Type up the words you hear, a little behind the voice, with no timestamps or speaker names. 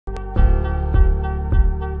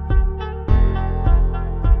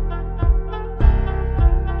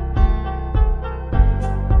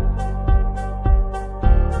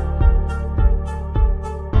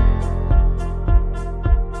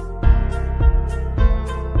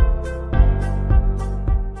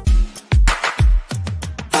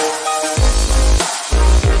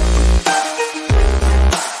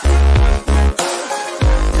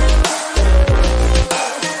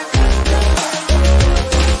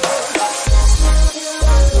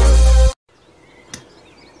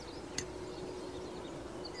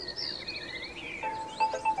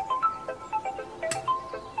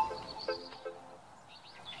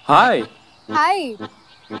Hi. Hi,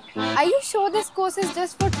 are you sure this course is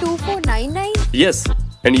just for 2499? Yes,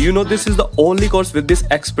 and you know this is the only course with this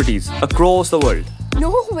expertise across the world.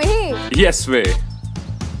 No way! Yes way.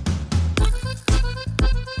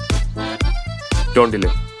 Don't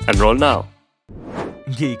delay. Enroll now.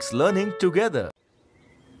 Geeks learning together.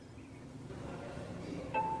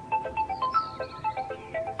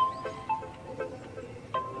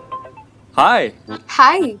 Hi.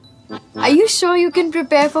 Hi, are you sure you can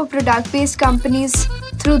prepare for product-based companies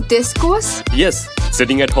through this course? Yes,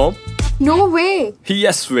 sitting at home? No way!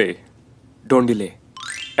 Yes way. Don't delay.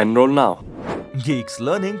 Enroll now. Geeks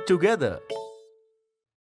learning together.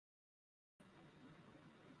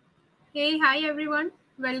 Hey, hi everyone.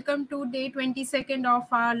 Welcome to day 22nd of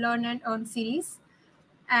our Learn and Earn series.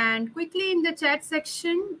 And quickly in the chat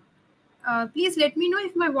section, please let me know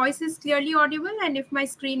if my voice is clearly audible and if my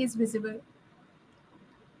screen is visible.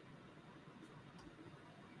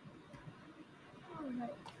 All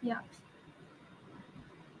right. Yeah.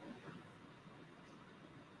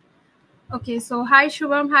 Okay, so hi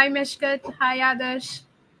Shubham, hi Meshkat, hi Adarsh.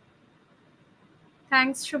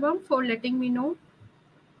 Thanks Shubham for letting me know.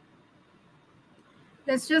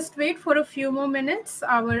 Let's just wait for a few more minutes.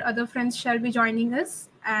 Our other friends shall be joining us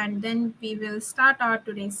and then we will start our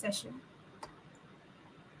today's session.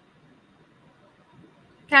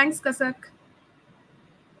 Thanks Kasak.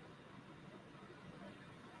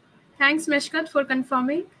 Thanks Meshkat for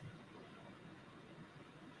confirming.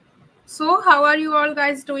 So how are you all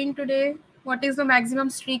guys doing today? What is the maximum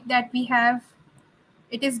streak that we have?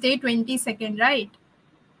 It is day 22nd, right?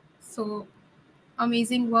 So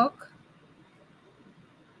amazing work.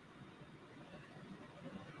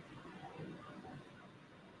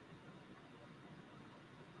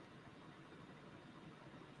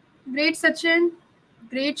 Great Sachin.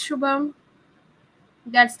 Great Shubham.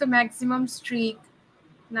 That's the maximum streak.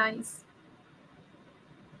 Nice.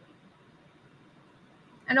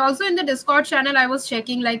 And also in the Discord channel, I was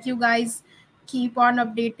checking like you guys keep on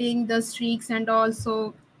updating the streaks and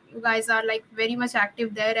also you guys are like very much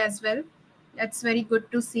active there as well. That's very good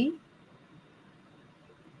to see.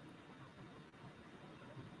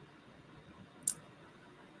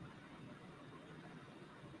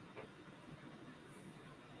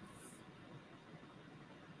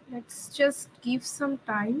 Let's just give some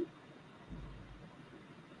time.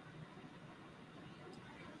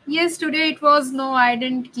 Yes, today it was no, I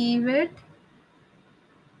didn't give it.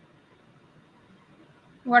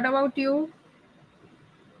 What about you?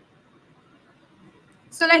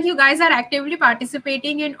 So like you guys are actively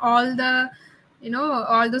participating in all the,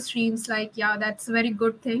 all the streams. Like, yeah, that's a very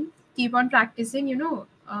good thing. Keep on practicing,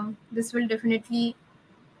 this will definitely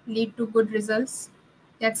lead to good results.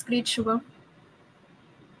 That's great, Shubham.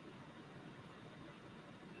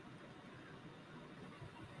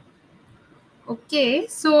 Okay,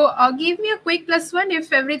 so give me a quick +1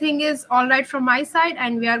 if everything is all right from my side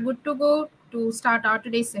and we are good to go to start our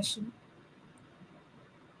today's session.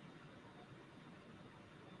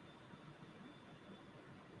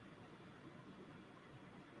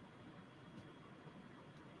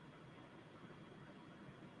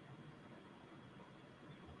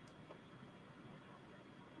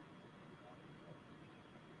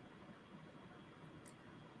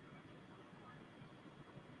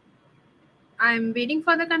 I'm waiting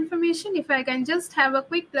for the confirmation. If I can just have a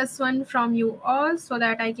quick +1 from you all so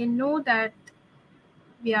that I can know that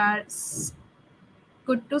we are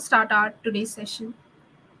good to start our today's session.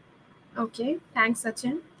 Okay, thanks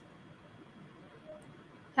Sachin.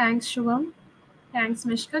 Thanks Shubham. Thanks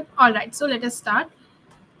Mishkat. All right, so let us start.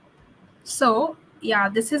 So yeah,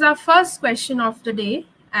 this is our first question of the day.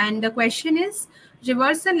 And the question is,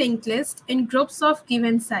 reverse a linked list in groups of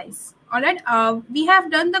given size. All right, we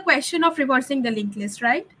have done the question of reversing the linked list,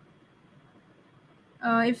 right?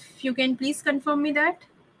 If you can please confirm me that.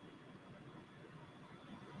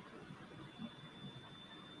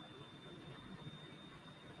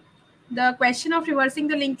 The question of reversing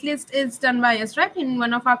the linked list is done by us, right, in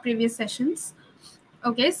one of our previous sessions.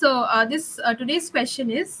 Okay, so today's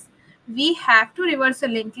question is, we have to reverse a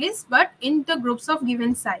linked list, but in the groups of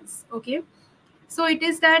given size. Okay, so it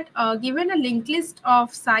is that given a linked list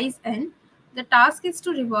of size n, the task is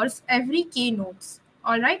to reverse every k nodes.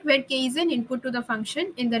 All right, where k is an input to the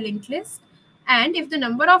function in the linked list, and if the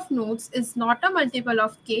number of nodes is not a multiple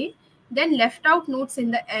of k, then left out nodes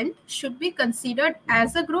in the end should be considered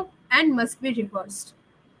as a group and must be reversed.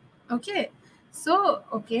 Okay, so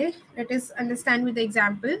okay, let us understand with the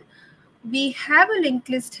example. We have a linked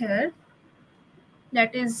list here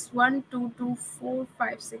that is 1 2 2 4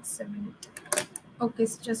 5 6 7 8. Okay,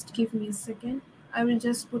 so just give me a second. I will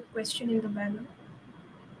just put question in the banner.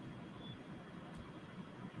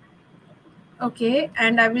 Okay,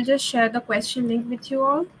 and I will just share the question link with you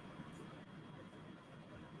all.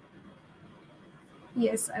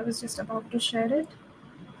 Yes, I was just about to share it.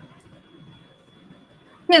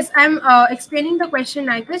 Yes, I'm explaining the question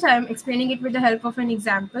like this. I'm explaining it with the help of an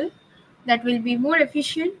example that will be more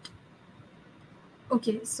efficient.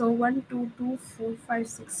 Okay, so 1, 2, 2, 4, 5,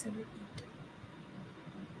 6, 7, 8.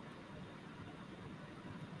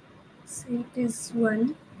 So it is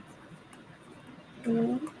 1,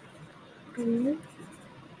 2, 2,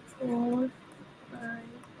 4, 5,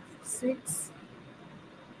 6.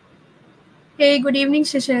 Hey, good evening,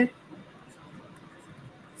 Shishir.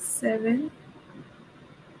 7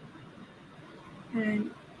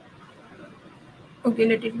 and okay,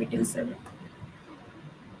 let it be till 7.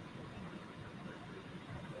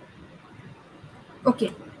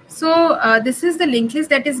 Okay, so this is the linked list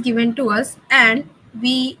that is given to us, and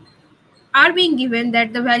we are being given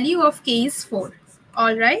that the value of k is 4.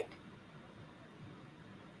 All right.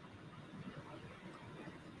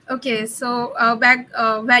 Okay, so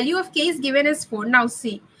value of k is given as 4. Now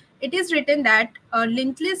see, it is written that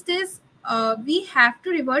linked list is we have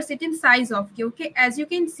to reverse it in size of k. Okay, as you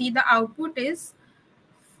can see, the output is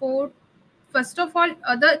 4. First of all,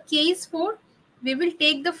 the k is 4. We will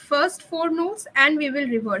take the first 4 nodes and we will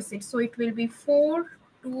reverse it. So it will be 4,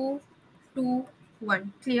 2, 2,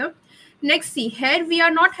 1. Clear? Next, see, here we are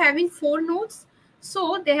not having 4 nodes.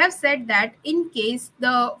 So they have said that in case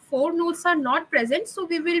the 4 nodes are not present, so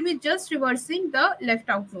we will be just reversing the left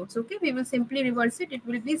out nodes. Okay, we will simply reverse it. It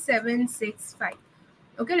will be 7, 6, 5.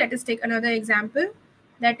 Okay, let us take another example.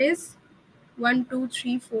 That is 1, 2,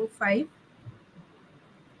 3, 4, 5.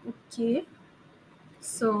 Okay,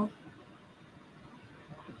 so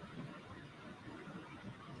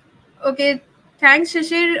okay, thanks,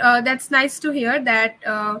 Shishir. That's nice to hear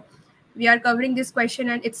that we are covering this question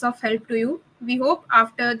and it's of help to you. We hope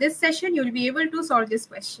after this session you'll be able to solve this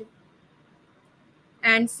question.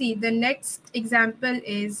 And see, the next example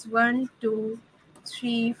is 1, 2,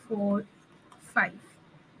 3, 4, 5.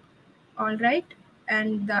 All right,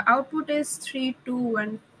 and the output is 3, 2,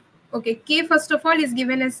 1. Okay, k first of all is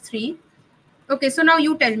given as 3. Okay, so now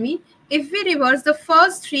you tell me, if we reverse the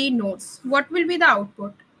first 3 nodes, what will be the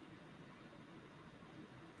output?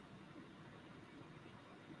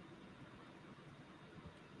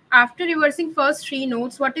 After reversing first 3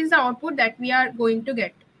 nodes, what is the output that we are going to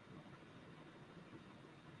get?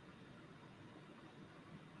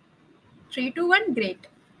 3, 2, 1. Great.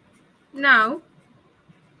 Now,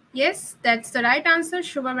 yes, that's the right answer,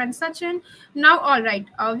 Shubham and Sachin. Now, all right,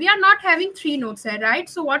 we are not having 3 nodes here, right?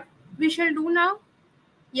 So what we shall do now?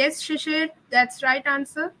 Yes, Shishir, that's right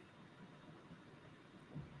answer.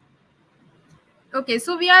 Okay,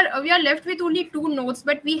 so we are left with only 2 nodes,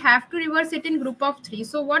 but we have to reverse it in group of 3.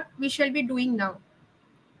 So what we shall be doing now?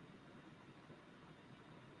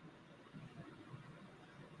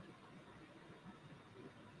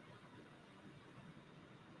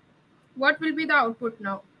 What will be the output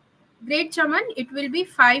now? Great, Chaman, it will be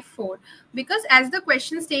 5, 4. Because as the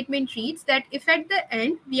question statement reads that if at the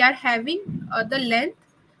end we are having the length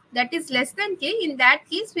that is less than k, in that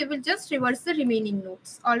case we will just reverse the remaining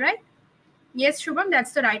nodes. All right. Yes, Shubham,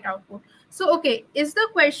 that's the right output. So, okay, is the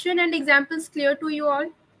question and examples clear to you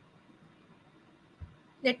all?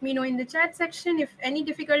 Let me know in the chat section. If any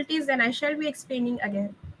difficulties, then I shall be explaining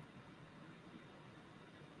again.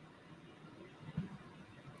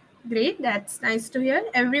 Great, that's nice to hear.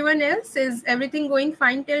 Everyone else, is everything going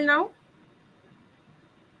fine till now?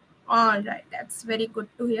 All right, that's very good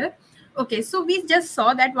to hear. Okay, so we just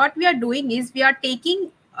saw that what we are doing is we are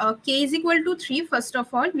taking k is equal to 3. First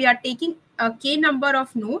of all, we are taking a k number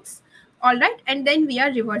of nodes. All right, and then we are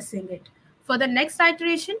reversing it. For the next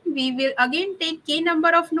iteration, we will again take k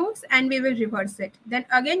number of nodes and we will reverse it. Then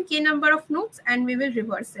again k number of nodes and we will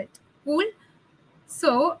reverse it. Cool.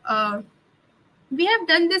 So we have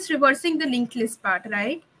done this reversing the linked list part,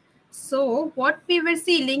 right? So what we will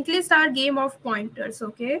see, linked list are game of pointers.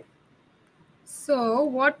 Okay. So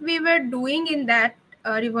what we were doing in that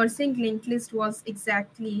reversing linked list was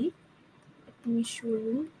exactly, let me show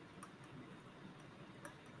you.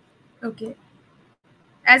 Okay.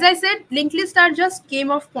 As I said, linked lists are just game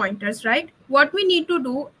of pointers, right? What we need to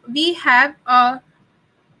do, we have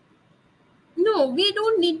no, we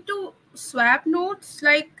don't need to swap nodes.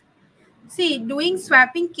 Like, see, doing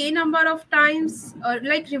swapping k number of times,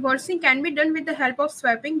 like reversing can be done with the help of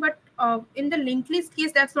swapping, but in the linked list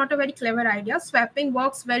case, that's not a very clever idea. Swapping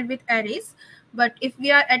works well with arrays, but if we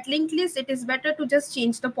are at linked list, it is better to just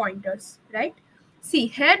change the pointers, right? See,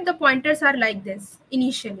 here the pointers are like this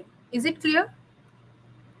initially. Is it clear?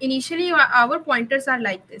 Initially, our pointers are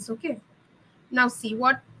like this, okay? Now see,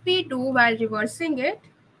 what we do while reversing it,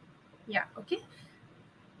 yeah, okay,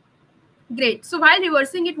 great. So while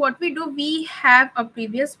reversing it, what we do, we have a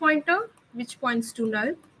previous pointer which points to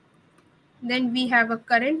null. Then we have a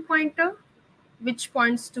current pointer which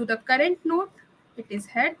points to the current node, it is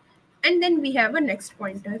head. And then we have a next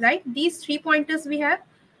pointer, right? These 3 pointers we have.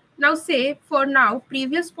 Now say for now,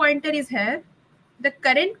 previous pointer is here, the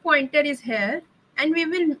current pointer is here, and we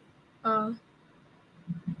will,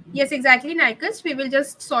 yes, exactly, Nikas, we will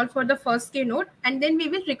just solve for the first k node and then we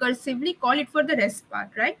will recursively call it for the rest part,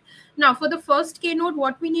 right? Now for the first k node,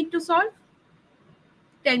 what we need to solve?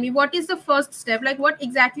 Tell me, what is the first step? Like what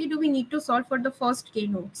exactly do we need to solve for the first k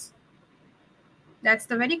nodes? That's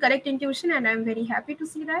the very correct intuition and I'm very happy to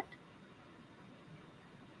see that.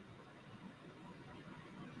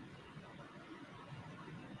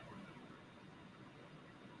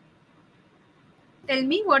 Tell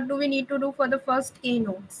me, what do we need to do for the first k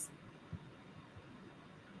nodes?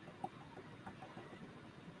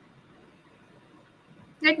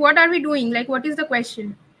 Like what are we doing? Like what is the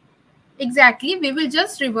question? Exactly, we will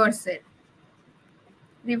just reverse it.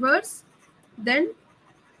 Reverse, then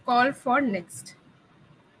call for next.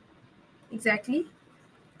 Exactly.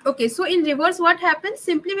 Okay, so in reverse, what happens?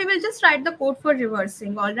 Simply, we will just write the code for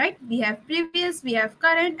reversing. All right, we have previous, we have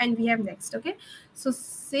current, and we have next. Okay, so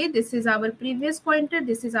say this is our previous pointer,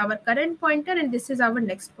 this is our current pointer, and this is our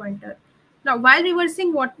next pointer. Now, while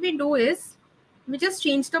reversing, what we do is we just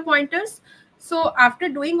change the pointers. So after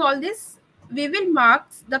doing all this, we will mark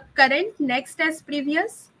the current next as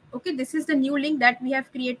previous. Okay, this is the new link that we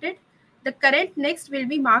have created. The current next will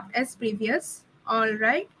be marked as previous. All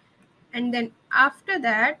right. And then after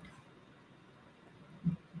that,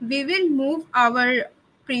 we will move our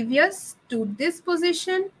previous to this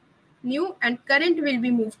position, new, and current will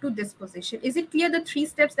be moved to this position. Is it clear, the 3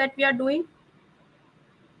 steps that we are doing?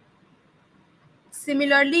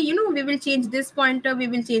 Similarly, we will change this pointer, we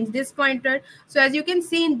will change this pointer. So as you can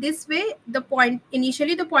see, in this way,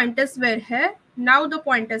 initially the pointers were here, now the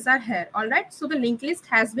pointers are here. All right, so the linked list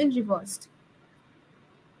has been reversed.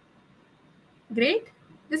 Great.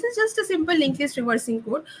 This is just a simple linked list reversing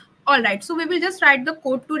code. All right, so we will just write the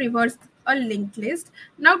code to reverse a linked list.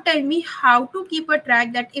 Now tell me how to keep a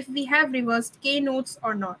track that if we have reversed k nodes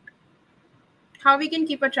or not. How we can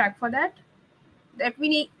keep a track for that? That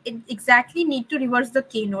we exactly need to reverse the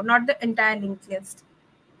k node, not the entire linked list.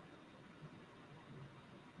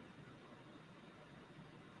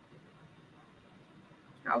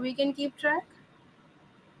 How we can keep track?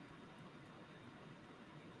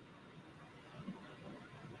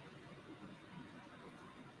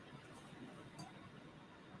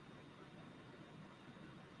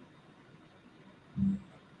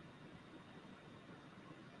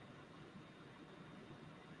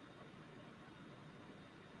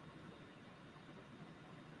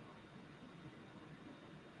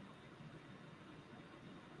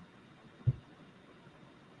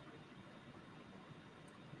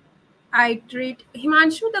 Iterate.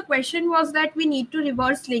 Himanshu, the question was that we need to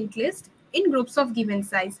reverse linked list in groups of given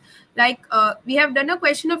size. Like we have done a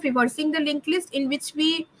question of reversing the linked list in which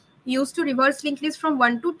we used to reverse linked list from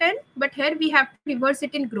 1 to 10, but here we have to reverse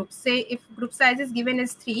it in groups. Say if group size is given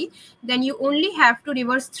as 3, then you only have to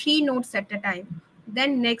reverse 3 nodes at a time,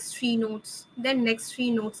 then next 3 nodes, then next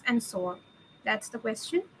 3 nodes, and so on. That's the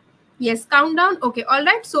question. Yes, countdown. Okay, all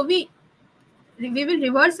right. So we will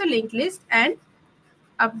reverse a linked list and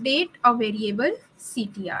update a variable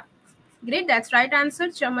CTR. Great, that's right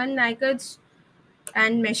answer, Chaman, Naikaj,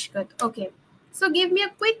 and Meshkat. Okay, so give me a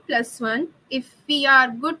quick +1 if we are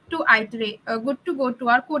good to iterate, good to go to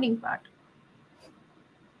our coding part.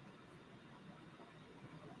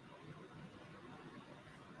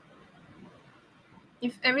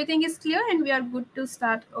 If everything is clear and we are good to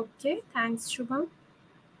start. Okay, thanks, Shubham.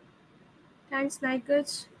 Thanks,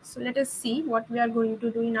 Naikaj. So let us see what we are going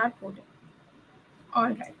to do in our coding. All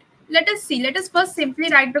right. Let us see. Let us first simply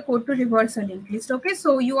write the code to reverse a linked list. Okay,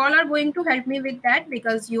 so you all are going to help me with that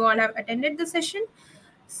because you all have attended the session.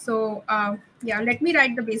 So yeah, let me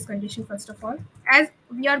write the base condition first of all. As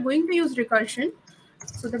we are going to use recursion,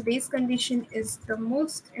 so the base condition is the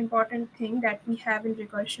most important thing that we have in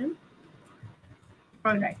recursion.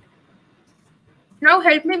 All right. Now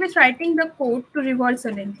help me with writing the code to reverse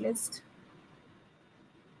a linked list.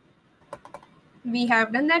 We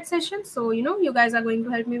have done that session, so you guys are going to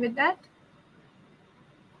help me with that.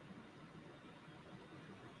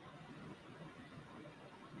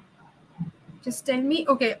 Just tell me.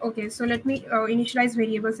 Okay, so let me initialize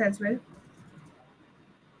variables as well.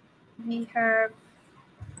 We have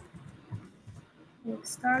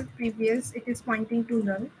start previous, it is pointing to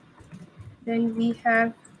null. Then we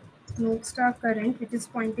have node star current, which is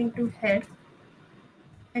pointing to head,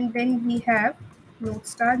 and then we have node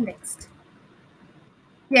star next.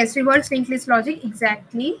 Yes, reverse linked list logic,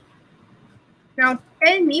 exactly. Now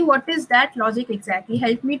tell me, what is that logic exactly?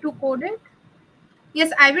 Help me to code it.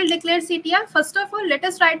 Yes, I will declare CTR. First of all, let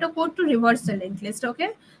us write a code to reverse the linked list,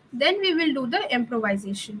 okay? Then we will do the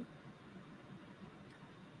improvisation.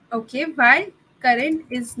 Okay, while current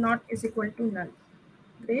is not is equal to null.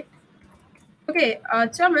 Great. Okay,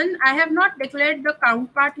 Chaman, I have not declared the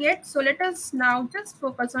count part yet. So let us now just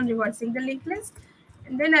focus on reversing the linked list.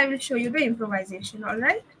 And then I will show you the improvisation, all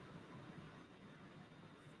right?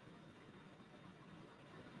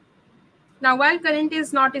 Now, while current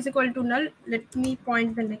is not is equal to null, let me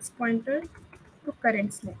point the next pointer to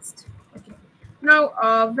currents next. Okay.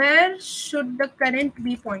 Now, where should the current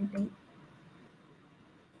be pointing?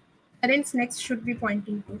 Currents next should be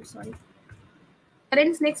pointing to, sorry.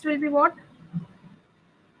 Currents next will be what?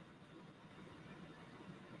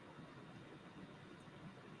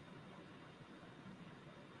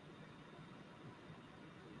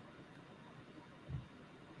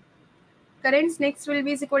 Currents next will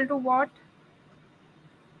be is equal to what?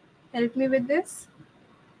 Help me with this.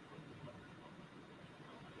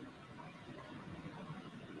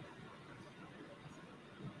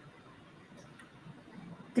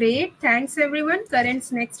 Great, thanks everyone.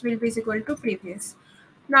 Currents next will be is equal to previous.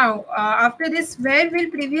 Now, after this, where will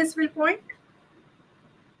previous will point?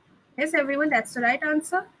 Yes, everyone, that's the right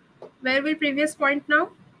answer. Where will previous point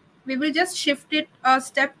now? We will just shift it a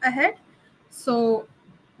step ahead. So,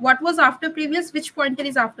 what was after previous? Which pointer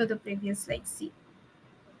is after the previous? Like, see.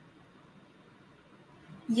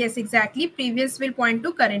 Yes, exactly. Previous will point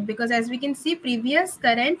to current because as we can see, previous,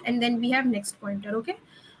 current, and then we have next pointer, okay?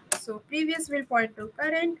 So, previous will point to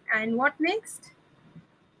current, and what next?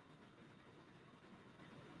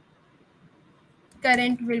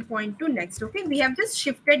 Current will point to next, okay? We have just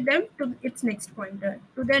shifted them to its next pointer,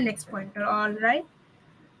 to their next pointer, all right?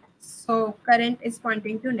 So, current is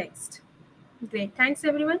pointing to next. Great, thanks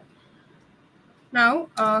everyone. Now,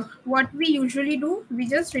 what we usually do, we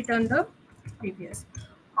just return the previous.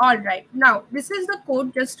 All right, now this is the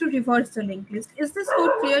code just to reverse the linked list. Is this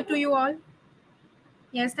code clear to you all?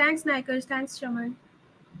 Yes, thanks Nikers, thanks Shaman.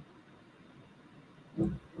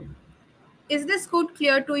 Is this code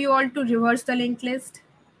clear to you all to reverse the linked list?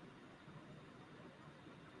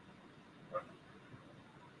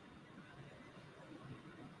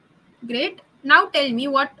 Great. Now tell me,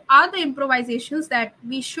 what are the improvisations that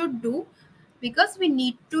we should do because we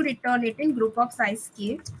need to return it in group of size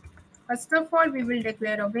k. First of all, we will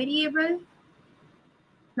declare a variable.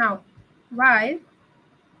 Now, while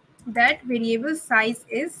that variable size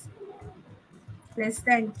is less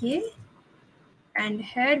than k, and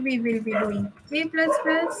here we will be doing k plus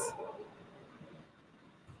plus.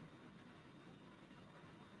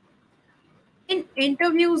 In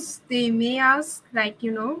interviews, they may ask, like,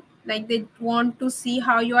 like they want to see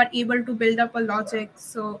how you are able to build up a logic.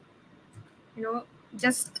 So,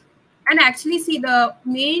 just and actually see, the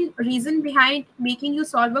main reason behind making you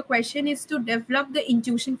solve a question is to develop the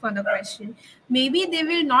intuition for the question. Maybe they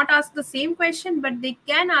will not ask the same question, but they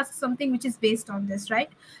can ask something which is based on this, right?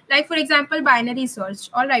 Like for example, binary search.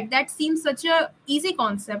 All right, that seems such a easy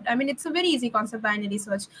concept. I mean, it's a very easy concept, binary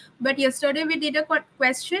search. But yesterday we did a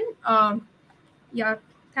question. Yeah,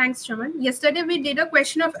 thanks, Shaman. Yesterday we did a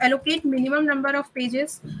question of allocate minimum number of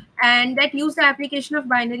pages, and that used the application of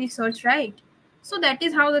binary search, right? So that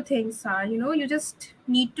is how the things are. You just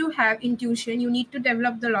need to have intuition. You need to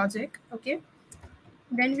develop the logic. Okay.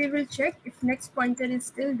 Then we will check if next pointer is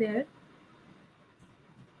still there.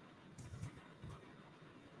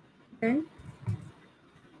 Then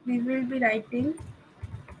we will be writing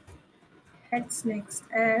heads next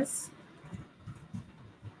as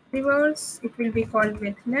reverse. It will be called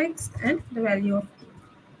with next and the value of key.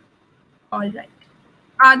 All right.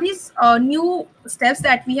 Are these new steps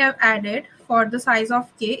that we have added for the size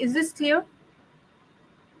of k? Is this clear?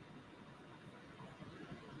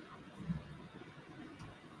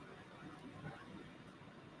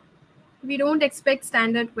 We don't expect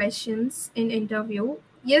standard questions in interview.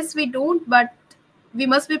 Yes, we don't, but we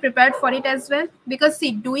must be prepared for it as well. Because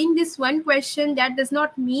see, doing this one question, that does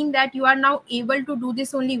not mean that you are now able to do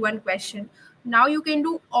this only one question. Now you can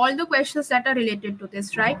do all the questions that are related to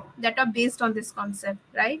this, right? That are based on this concept,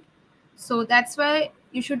 right? So that's why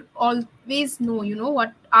you should always know,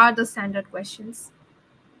 what are the standard questions.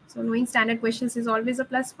 So knowing standard questions is always a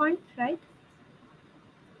plus point, right?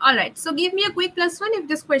 All right. So give me a quick plus one if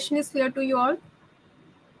this question is clear to you all.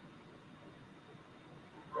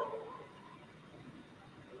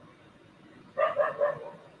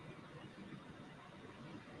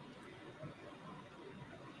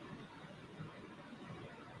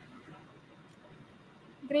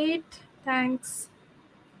 Great, thanks.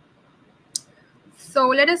 So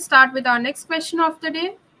let us start with our next question of the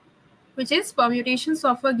day, which is permutations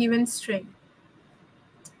of a given string.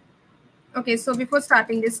 Okay, so before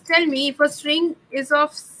starting this, tell me if a string is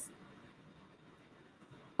of...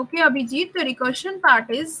 Okay, Abhijit, the recursion part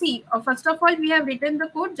is, see, first of all, we have written the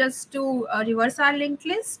code just to reverse our linked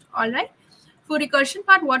list, all right? For recursion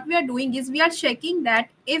part, what we are doing is we are checking that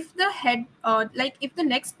if the head, if the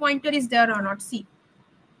next pointer is there or not. See,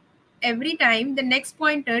 every time the next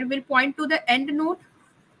pointer will point to the end node,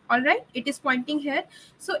 all right? It is pointing here.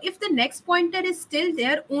 So if the next pointer is still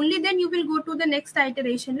there, only then you will go to the next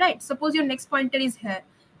iteration, right? Suppose your next pointer is here.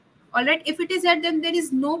 All right, if it is here, then there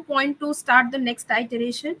is no point to start the next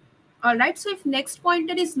iteration. All right, so if next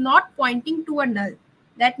pointer is not pointing to a null,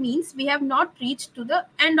 that means we have not reached to the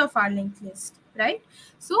end of our linked list, right?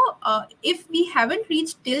 So if we haven't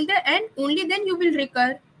reached till the end, only then you will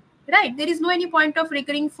recur, right? There is no any point of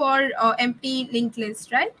recurring for empty linked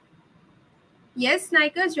list, right? Yes,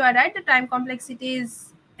 Nikas, you are right. The time complexity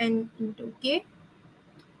is n into k.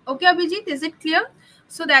 Okay, Abhijit, is it clear?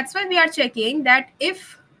 So that's why we are checking that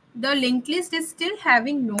if the linked list is still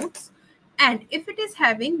having nodes, and if it is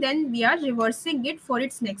having, then we are reversing it for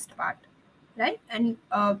its next part, right? And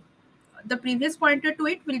the previous pointer to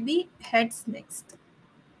it will be heads next.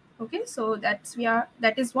 Okay, so that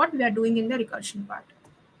is what we are doing in the recursion part.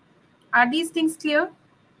 Are these things clear?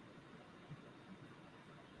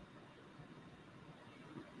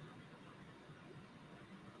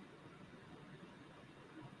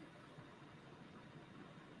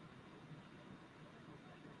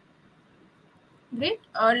 Great.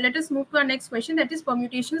 Let us move to our next question, that is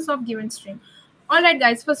permutations of given string. All right,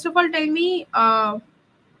 guys, first of all, tell me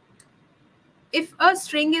if a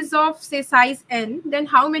string is of, say, size n, then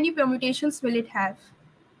how many permutations will it have?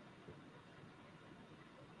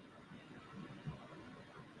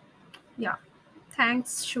 Yeah,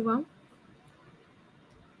 thanks, Shubham.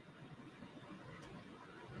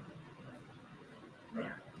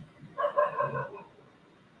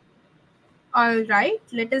 All right,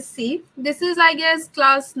 let us see. This is, I guess,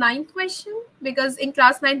 class 9th question, because in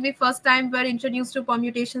class 9th, we first time were introduced to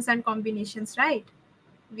permutations and combinations, right?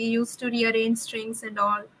 We used to rearrange strings and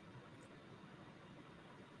all.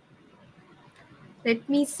 Let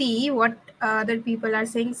me see what other people are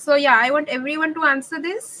saying. So yeah, I want everyone to answer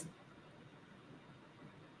this.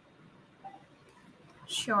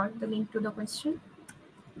 Sure, the link to the question.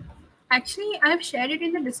 Actually, I have shared it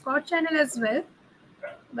in the Discord channel as well.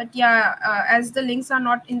 But yeah, as the links are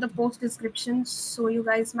not in the post description, so you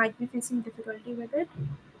guys might be facing difficulty with it.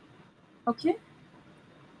 Okay.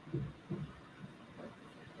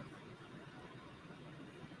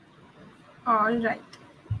 All right.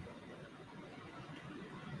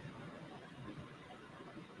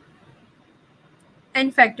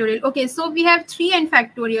 N factorial. Okay, so we have 3 n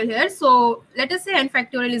factorial here. So let us say n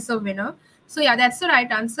factorial is the winner. So yeah, that's the right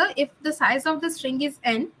answer. If the size of the string is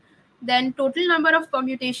n, then total number of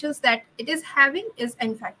permutations that it is having is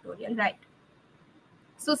n factorial, right?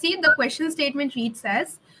 So see, the question statement reads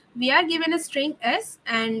as, we are given a string S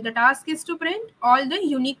and the task is to print all the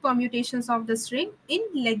unique permutations of the string in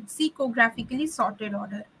lexicographically sorted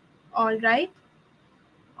order. All right.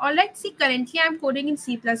 All right, see, currently I'm coding in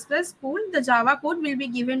C++. Cool. The Java code will be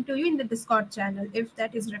given to you in the Discord channel if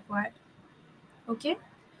that is required. Okay.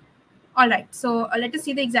 All right, so let us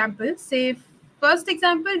see the example. Say, first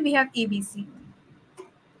example, we have ABC.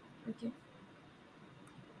 Okay.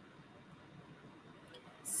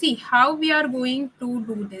 See how we are going to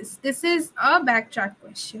do this. This is a backtrack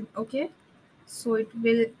question. Okay. So it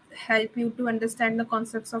will help you to understand the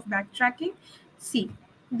concepts of backtracking. See,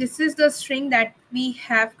 this is the string that we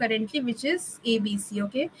have currently, which is ABC.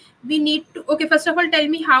 Okay, we need to, okay, first of all, tell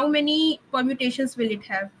me how many permutations will it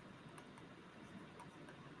have?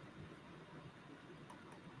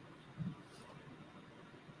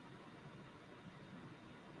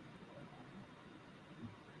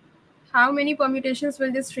 How many permutations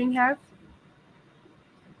will this string have?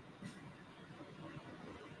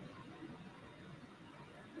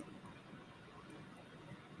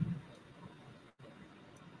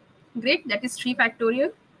 Great, that is 3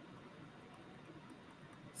 factorial.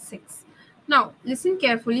 6. Now, listen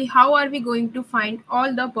carefully. How are we going to find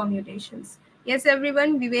all the permutations? Yes,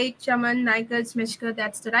 everyone, Vivek, Chaman, Naikaj, Mishka,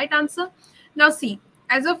 that's the right answer. Now, see,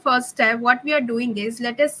 as a first step, what we are doing is,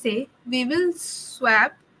 let us say, we will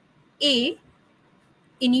swap A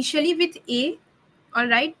initially with A, all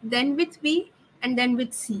right, then with B, and then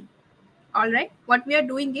with C. All right, what we are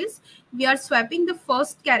doing is we are swapping the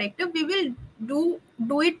first character. We will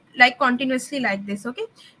do it like continuously like this. Okay,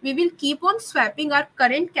 we will keep on swapping our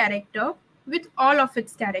current character with all of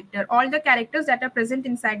its character, all the characters that are present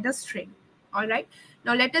inside the string. All right.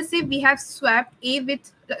 Now let us say we have swapped a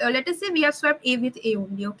with let us say we have swapped a with a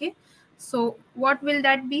only. Okay. So what will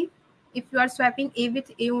that be? If you are swapping a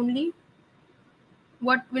with a only,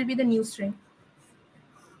 what will be the new string?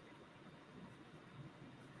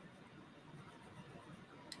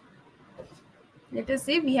 Let us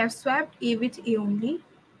say we have swapped a with a only.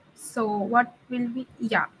 So what will be?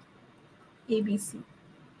 Yeah, ABC.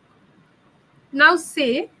 Now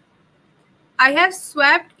say I have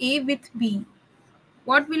swapped a with B.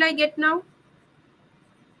 What will I get now?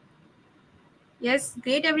 Yes,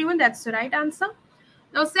 great everyone. That's the right answer.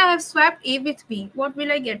 Now say I have swapped a with B. What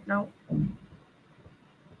will I get now?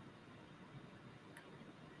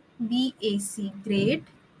 BAC. Great.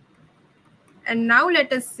 And now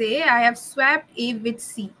let us say I have swapped A with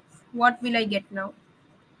C. What will I get now?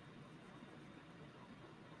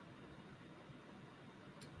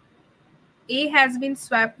 A has been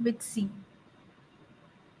swapped with C.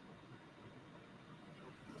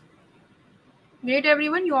 Great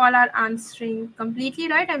everyone, you all are answering completely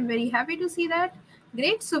right. I'm very happy to see that.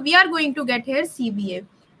 Great. So we are going to get here CBA.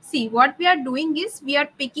 See, what we are doing is we are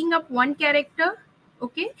picking up one character,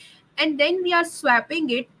 okay, and then we are swapping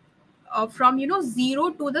it from 0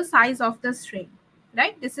 to the size of the string,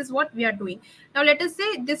 right? This is what we are doing. Now let us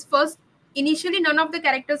say this first, initially none of the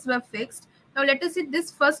characters were fixed. Now let us say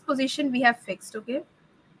this first position we have fixed, okay,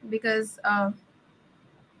 because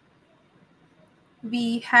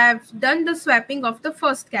we have done the swapping of the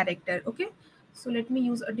first character. Okay, so let me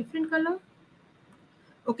use a different color.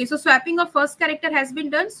 Okay, so swapping of first character has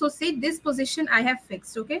been done. So say this position I have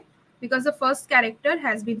fixed, okay, because the first character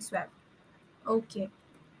has been swapped. Okay,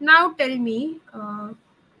 now tell me,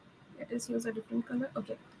 let us use a different color.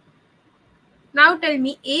 Okay, now tell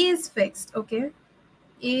me A is fixed. Okay,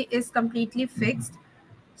 A is completely fixed.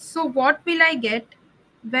 So what will I get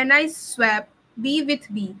when I swap B with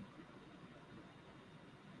B?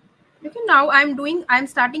 Okay, now I'm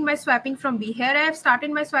starting my swapping from B. Here I have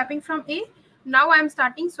started my swapping from A. Now I'm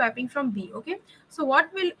starting swapping from B. Okay, so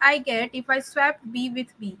what will I get if I swap B with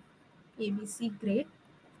B? ABC, great.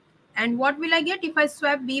 And what will I get if I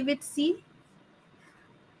swap B with C?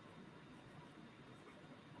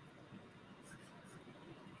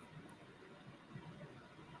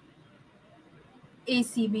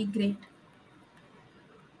 ACB, great.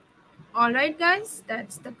 All right, guys,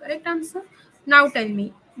 that's the correct answer. Now tell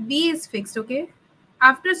me, B is fixed, okay?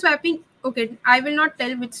 After swapping, okay, I will not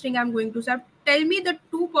tell which string I'm going to swap. Tell me the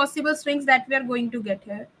two possible strings that we are going to get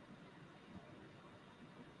here.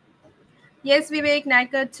 Yes, Vivek,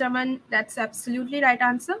 Naikar, Chaman, that's absolutely right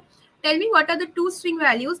answer. Tell me what are the two string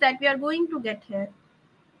values that we are going to get here?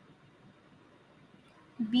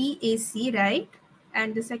 BAC, right?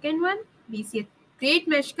 And the second one, BC. Great,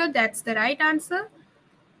 Meshkar, that's the right answer.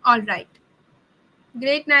 All right.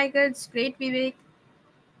 Great, Naikar, great, Vivek.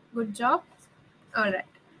 Good job. All right.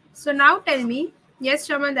 So now tell me, yes,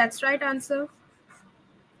 Chaman, that's right answer.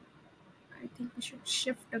 I think we should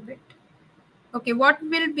shift a bit. Okay, what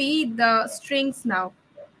will be the strings now?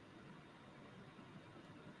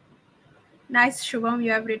 Nice, Shubham,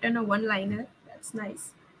 you have written a one-liner. That's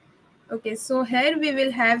nice. Okay, so here we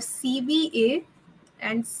will have CBA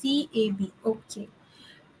and CAB. Okay.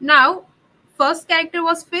 Now, first character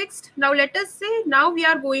was fixed. Now, let us say now we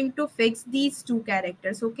are going to fix these two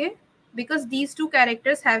characters, okay? Because these two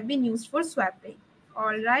characters have been used for swapping.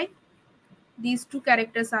 All right. These two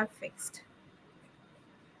characters are fixed.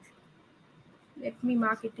 Let me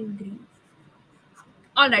mark it in green.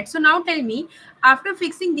 All right. So now tell me, after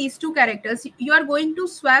fixing these two characters, you are going to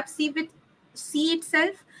swap C with C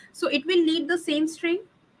itself. So it will lead the same string,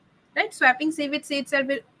 right? Swapping C with C itself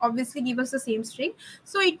will obviously give us the same string.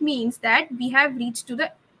 So it means that we have reached to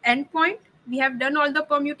the end point. We have done all the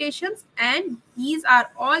permutations, and these are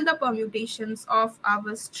all the permutations of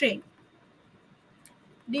our string.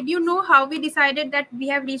 Did you know how we decided that we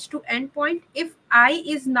have reached to end point? If I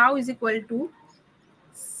is now is equal to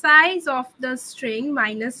size of the string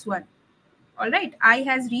minus 1. All right, I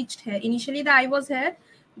has reached here. Initially the I was here,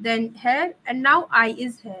 then here, and now I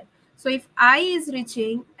is here. So if I is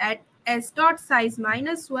reaching at s dot size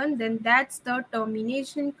minus 1, then that's the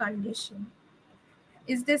termination condition.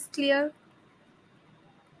 Is this clear?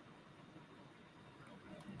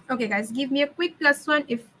 Okay, guys, give me a quick +1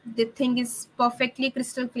 if the thing is perfectly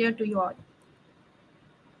crystal clear to you all.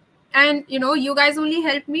 And you guys only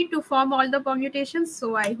helped me to form all the permutations,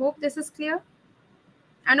 so I hope this is clear.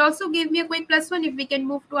 And also give me a quick +1 if we can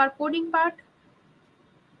move to our coding part.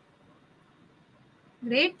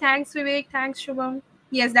 Great, thanks Vivek, thanks Shubham.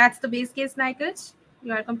 Yes, that's the base case, Nikach.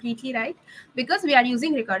 You are completely right, because we are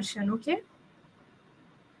using recursion. Okay.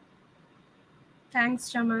 Thanks,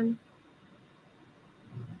 Chaman.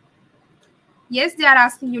 Yes, they are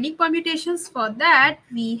asking unique permutations. For that,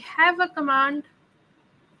 we have a command,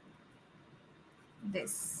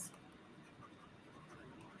 this.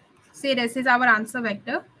 Say this is our answer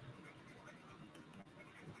vector.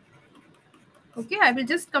 Okay, I will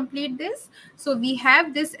just complete this. So we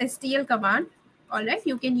have this STL command. All right,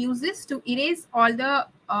 you can use this to erase all the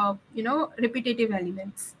repetitive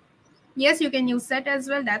elements. Yes, you can use set as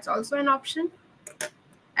well. That's also an option.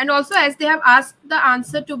 And also, as they have asked the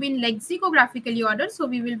answer to be in lexicographically ordered, so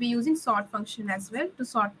we will be using sort function as well to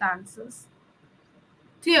sort the answers.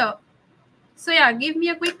 Clear? So yeah, give me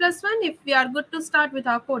a quick +1 if we are good to start with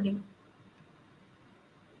our coding.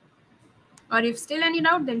 Or if still any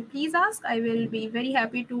doubt, then please ask. I will be very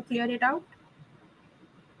happy to clear it out.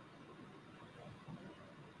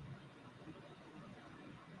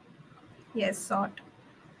 Yes, sort.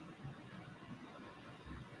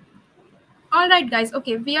 All right, guys.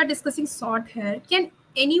 Okay, we are discussing sort here. Can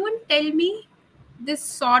anyone tell me this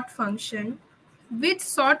sort function? Which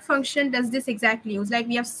sort function does this exactly use? Like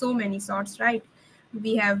we have so many sorts, right?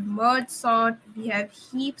 We have merge sort, we have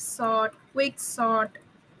heap sort, quick sort,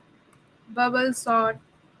 bubble sort,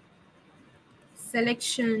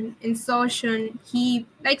 selection, insertion, heap,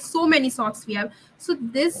 like so many sorts we have. So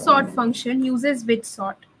this sort function uses which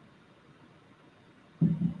sort?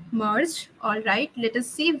 Merge. All right, let us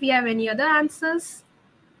see if we have any other answers.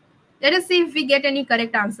 Let us see if we get any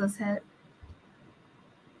correct answers here.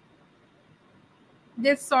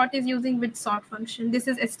 This sort is using which sort function? This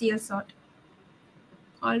is STL sort.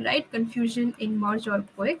 All right, confusion in merge or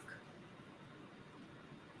quick.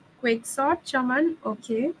 Quick sort, Chaman.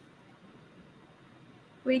 Okay.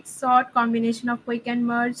 Quick sort, combination of quick and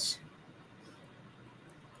merge.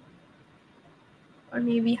 Or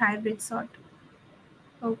maybe hybrid sort.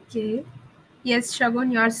 Okay. Yes,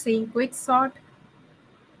 Shagun, you are saying quick sort.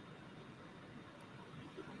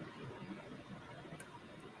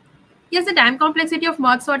 Yes, the time complexity of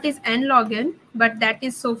merge sort is n log n, but that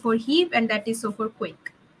is so for heap and that is so for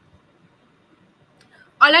quick.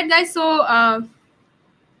 All right, guys. So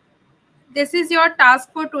this is your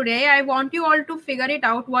task for today. I want you all to figure it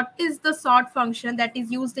out. What is the sort function that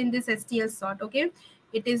is used in this STL sort? Okay,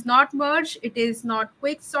 it is not merge, it is not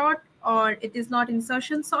quick sort, or it is not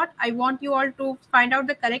insertion sort. I want you all to find out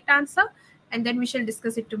the correct answer, and then we shall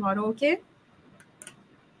discuss it tomorrow. Okay.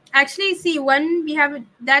 Actually, see, one we have,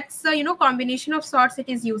 that's a combination of sorts it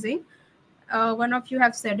is using. One of you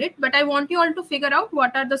have said it, but I want you all to figure out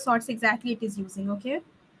what are the sorts exactly it is using. Okay.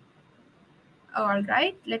 All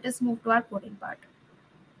right, let us move to our coding part.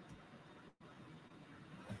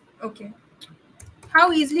 Okay.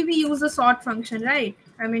 How easily we use the sort function, right?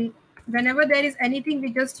 I mean, whenever there is anything,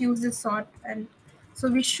 we just use this sort. And so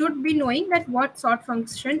we should be knowing that what sort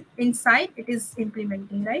function inside it is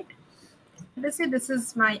implementing, right? Let's say this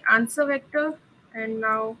is my answer vector. And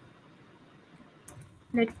now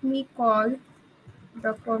let me call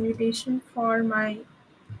the permutation for my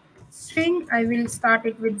string. I will start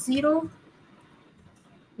it with 0.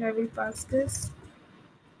 I will pass this.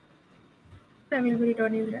 I will be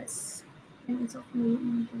returning this.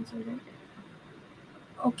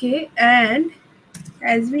 Okay, and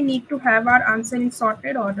as we need to have our answer in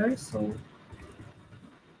sorted order, so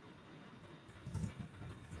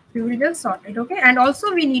we will just sort it. Okay, and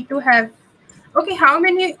also we need to have, okay, how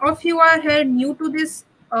many of you are here new to this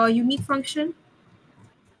unique function?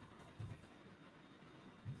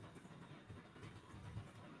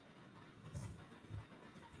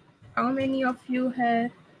 How many of you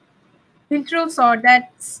have intro sort?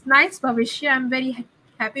 That's nice, Bhavishya. I'm very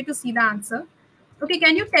happy to see the answer. Okay,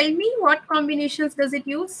 can you tell me what combinations does it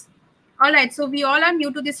use? All right, so we all are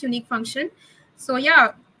new to this unique function. So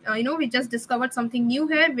yeah, we just discovered something new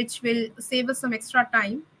here, which will save us some extra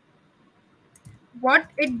time. What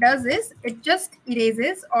it does is it just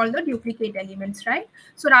erases all the duplicate elements, right?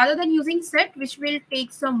 So rather than using set, which will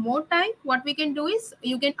take some more time, what we can do is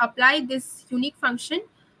you can apply this unique function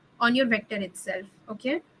on your vector itself.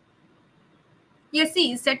 Okay. Yes,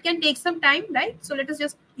 see, set can take some time, right? So let us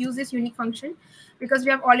just use this unique function because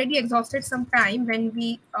we have already exhausted some time when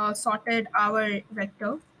we sorted our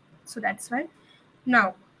vector. So that's why.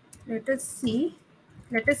 Now, let us see.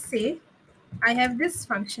 Let us say I have this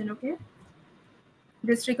function, okay?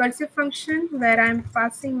 This recursive function where I'm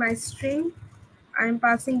passing my string, I'm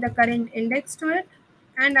passing the current index to it,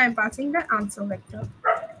 and I'm passing the answer vector.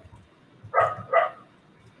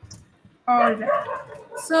 All right.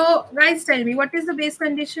 So guys, tell me, what is the base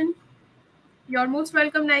condition? You're most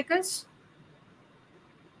welcome, Nikesh.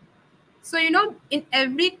 So, in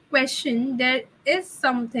every question, there is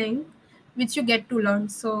something which you get to learn.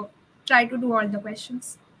 So, try to do all the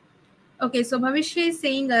questions. Okay, so Bhavishya is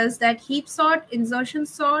saying us that heap sort, insertion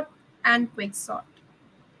sort, and quick sort.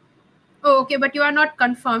 Oh, okay, but you are not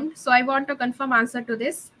confirmed. So, I want a confirm answer to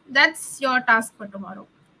this. That's your task for tomorrow.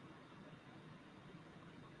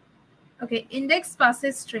 Okay, index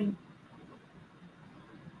passes string.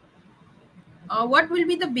 What will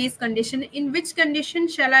be the base condition? In which condition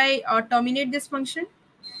shall I terminate this function?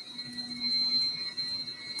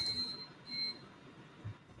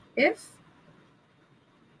 If,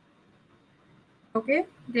 okay,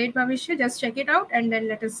 great Bhavishya, just check it out and then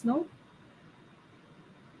let us know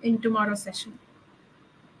in tomorrow's session.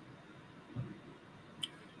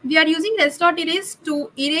 We are using res.erase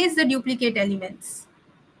to erase the duplicate elements.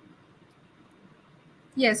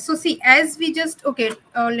 Yes, so see, as we just, okay,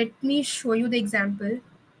 let me show you the example.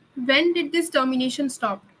 When did this termination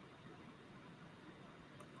stop?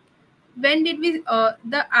 When did we,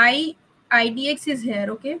 the idx is here,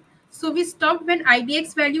 okay? So we stopped when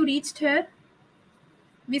idx value reached here.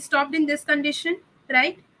 We stopped in this condition,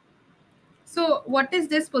 right? So what is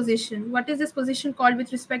this position? What is this position called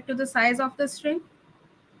with respect to the size of the string?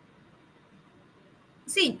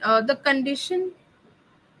 See, the condition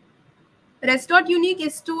res.unique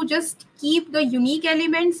is to just keep the unique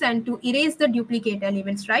elements and to erase the duplicate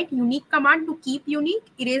elements, right? Unique command to keep unique,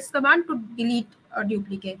 erase command to delete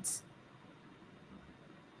duplicates.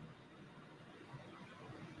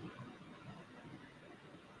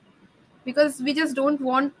 Because we just don't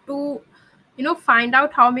want to, find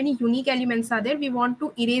out how many unique elements are there. We want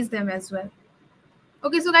to erase them as well.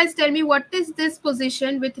 Okay, so guys, tell me, what is this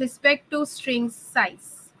position with respect to string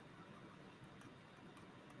size?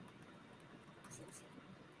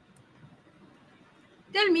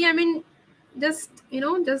 Tell me, I mean, just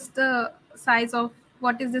just the size of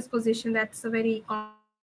what is this position. That's a very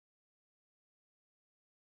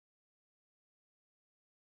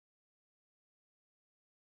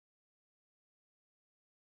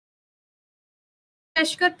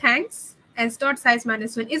Ashka, thanks. S dot size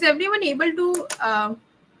 -1. Is everyone able to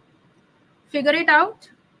figure it out?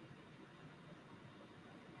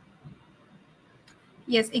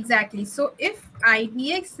 Yes, exactly. So if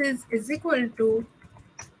idx is equal to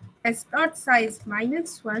s dot size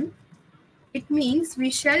 -1, it means we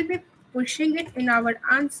shall be pushing it in our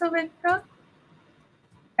answer vector,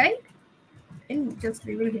 right? And just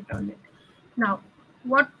we will hit on it. Now,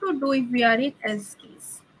 what to do if we are in else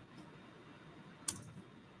case?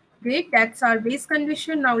 Great, that's our base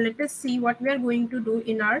condition. Now let us see what we are going to do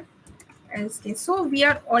in our else case. So we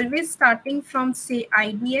are always starting from, say,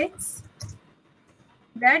 idx.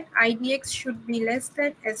 That idx should be less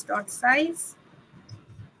than s dot size.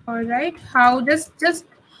 All right, how just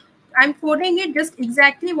I'm coding it just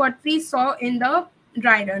exactly what we saw in the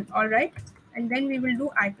dry run. All right, and then we will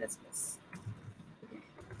do I plus plus.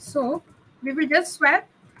 So we will just swap.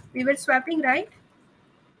 We were swapping, right?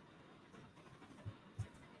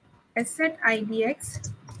 Set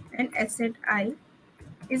idx and set I.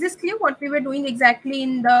 Is this clear what we were doing exactly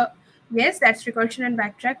in the, yes, that's recursion and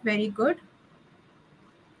backtrack. Very good.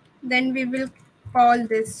 Then we will call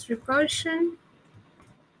this recursion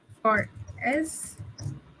for s,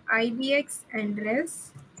 idx and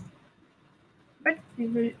res. But we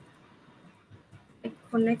will, like,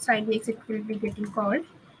 for next idx it will be getting called.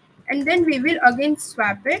 And then we will again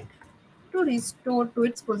swap it to restore to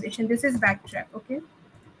its position. This is backtrack, okay?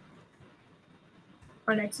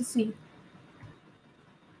 Alright, so see.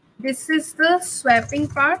 This is the swapping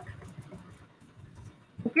part,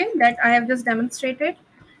 okay, that I have just demonstrated.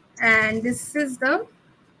 And this is the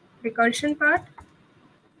recursion part.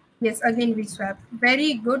 Yes, again we swap.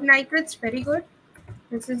 Very good, Nitrits, very good.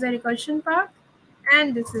 This is the recursion part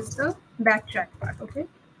and this is the backtrack part, okay?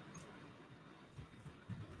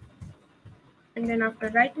 And then after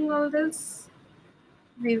writing all this,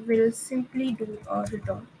 we will simply do a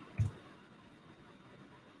return.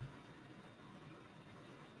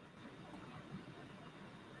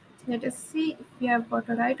 Let us see if we have got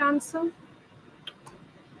a right answer.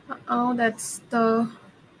 Oh, that's the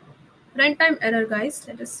runtime error, guys.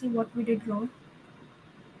 Let us see what we did wrong.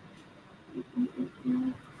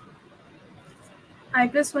 I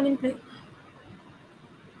plus 1 in play.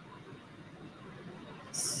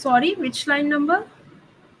 Sorry, which line number?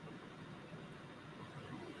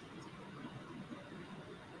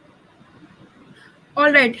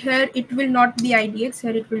 All right, here it will not be idx,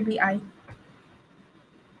 here it will be I.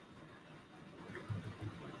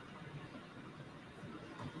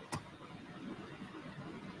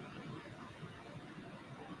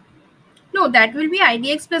 No, No, that will be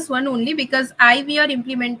IDX plus 1 only, because I we are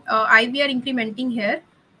incrementing here.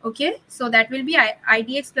 Okay, so that will be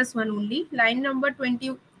IDX plus 1 only. Line number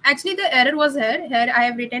 20. Actually, the error was here. Here I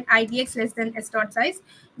have written IDX less than S dot size,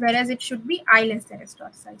 whereas it should be I less than S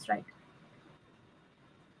dot size, right?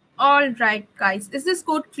 All right, guys. Is this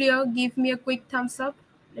code clear? Give me a quick thumbs up.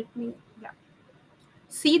 Let me, yeah.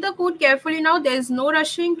 See the code carefully now. There is no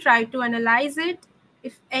rushing. Try to analyze it.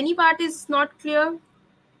 If any part is not clear,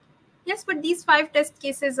 yes, but these 5 test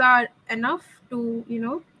cases are enough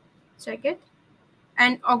to, check it.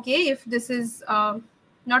 And okay, if this is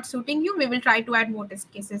not suiting you, we will try to add more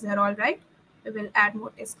test cases here. All right, we will add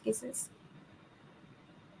more test cases.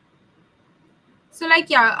 So like,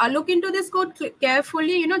 yeah, look into this code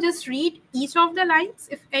carefully, just read each of the lines.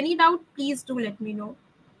 If any doubt, please do let me know.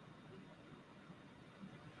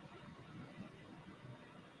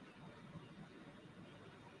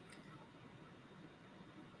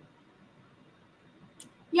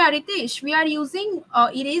 Yeah, Ritesh, we are using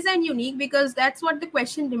erase and unique because that's what the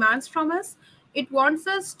question demands from us. It wants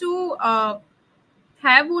us to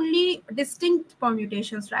have only distinct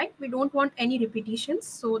permutations, right? We don't want any repetitions.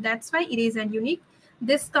 So that's why erase and unique.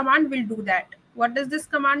 This command will do that. What does this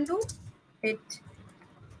command do? It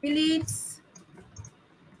deletes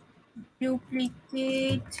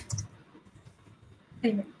duplicate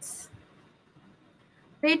elements.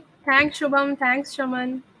 Great. Thanks, Shubham. Thanks,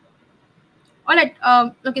 Shaman. All right.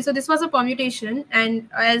 Okay, so this was a permutation, and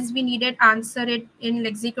as we needed answer it in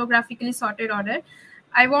lexicographically sorted order,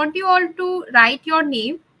 I want you all to write your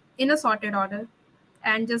name in a sorted order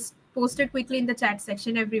and just post it quickly in the chat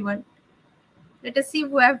section, everyone. Let us see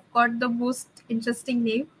who have got the most interesting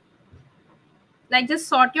name. Like, just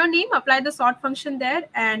sort your name, apply the sort function there,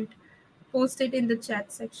 and post it in the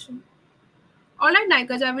chat section. All right,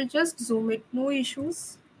 Naikaj, I will just zoom it. No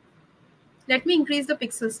issues. Let me increase the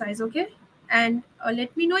pixel size, okay? And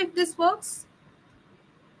let me know if this works,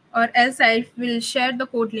 or else I will share the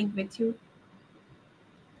code link with you.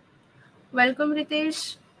 Welcome,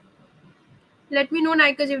 Ritesh. Let me know,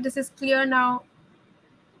 Naikaj, if this is clear now.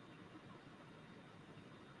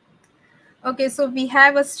 Okay, so we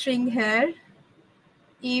have a string here,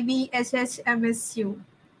 ABHHMSU.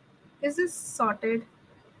 Is this sorted?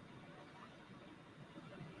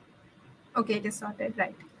 Okay, it is sorted,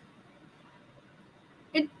 right.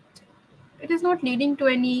 It is not leading to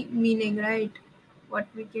any meaning, right? What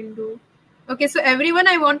we can do. Okay, so everyone,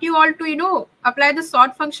 I want you all to, apply the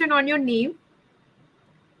sort function on your name.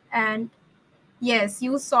 And yes,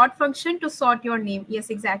 use sort function to sort your name. Yes,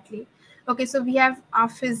 exactly. Okay, so we have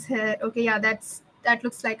Afiz here. Okay, yeah, that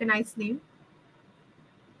looks like a nice name.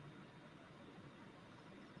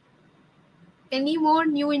 Any more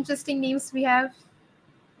new interesting names we have?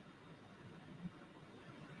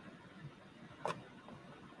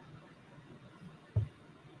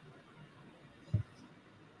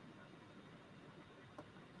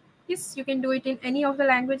 Yes, you can do it in any of the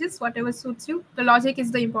languages, whatever suits you. The logic is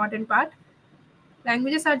the important part.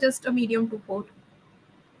 Languages are just a medium to code.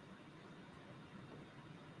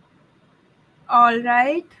 All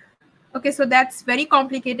right. Okay, so that's very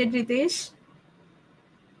complicated, Ritesh.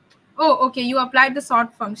 Oh, okay, you applied the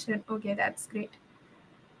sort function. Okay, that's great.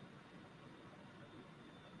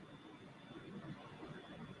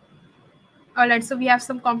 All right, so we have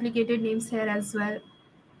some complicated names here as well.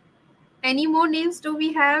 Any more names do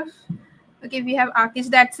we have? Okay, we have Akish.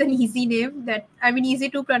 That's an easy name.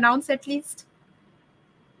 Easy to pronounce at least.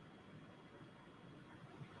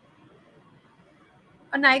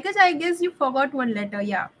 Naikaj, I guess you forgot one letter.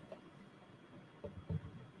 Yeah.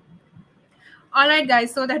 All right,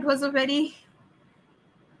 guys. So that was a very...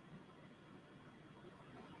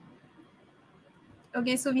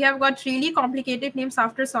 Okay, so we have got really complicated names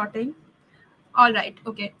after sorting. All right.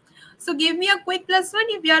 Okay. So give me a quick +1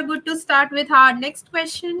 if we are good to start with our next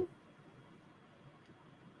question.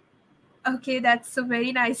 Okay, that's a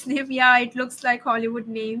very nice name. Yeah, it looks like Hollywood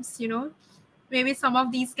names, Maybe some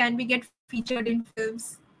of these can be get featured in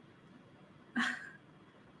films.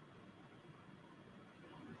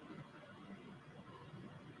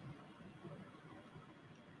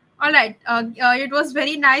 All right. It was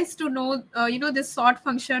very nice to know, this sort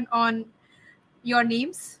function on your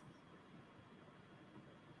names.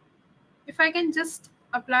 If I can just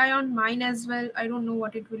apply on mine as well, I don't know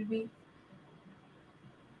what it will be.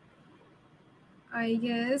 I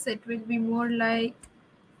guess it will be more like,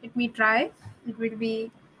 let me try. It will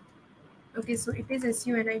be, okay, so it is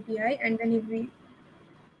SUNITI, and then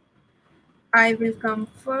I will come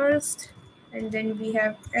first, and then we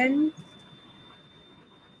have N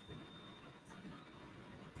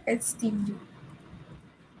STU.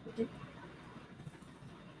 Okay.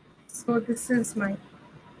 So this is my.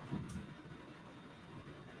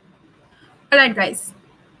 All right, guys.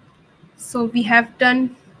 So we have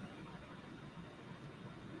done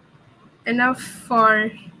enough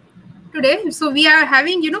for today. So we are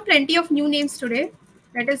having, plenty of new names today.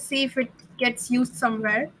 Let us see if it gets used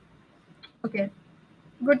somewhere. Okay.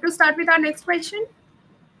 Good to start with our next question.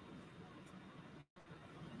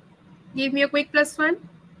 Give me a quick +1.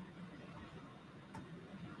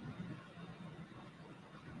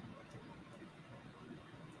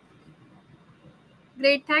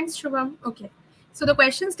 Great. Thanks, Shubham. Okay. So the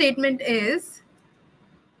question statement is,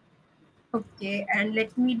 okay, and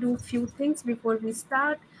let me do a few things before we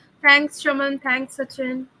start. Thanks, Shaman. Thanks,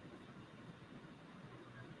 Sachin.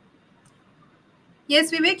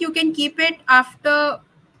 Yes, Vivek, you can keep it after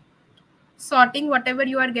sorting whatever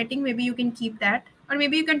you are getting. Maybe you can keep that, or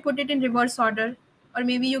maybe you can put it in reverse order, or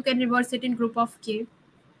maybe you can reverse it in group of K.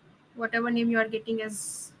 Whatever name you are getting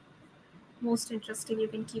is most interesting, you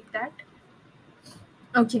can keep that.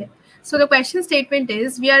 Okay. So the question statement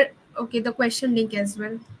is, the question link as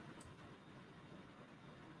well.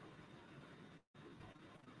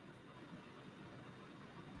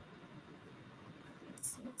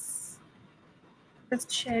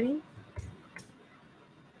 Just sharing.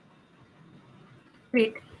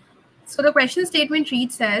 Great. So the question statement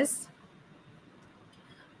reads as,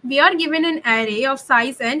 we are given an array of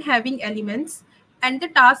size n having elements, and the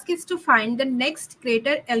task is to find the next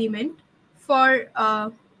greater element for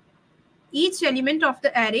each element of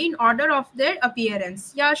the array in order of their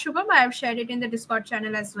appearance. Yeah, Shubham, I have shared it in the Discord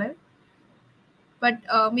channel as well. But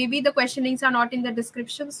maybe the question links are not in the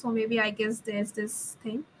description, so maybe I guess there's this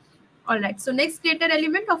thing. All right, so next greater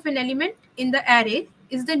element of an element in the array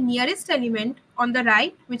is the nearest element on the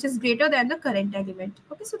right, which is greater than the current element.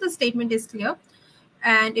 Okay, so the statement is clear.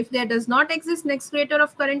 And if there does not exist next greater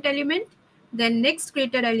of current element, then next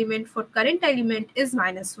greater element for current element is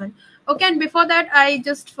 -1. Okay, and before that, I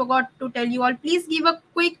just forgot to tell you all, please give a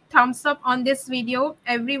quick thumbs up on this video.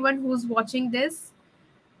 Everyone who's watching this,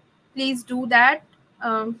 please do that.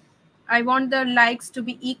 I want the likes to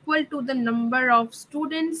be equal to the number of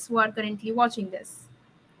students who are currently watching this.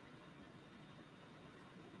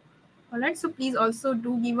 All right, so please also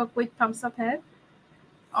do give a quick thumbs up here.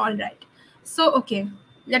 All right, so okay,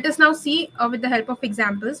 let us now see with the help of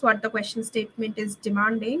examples what the question statement is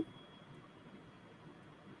demanding.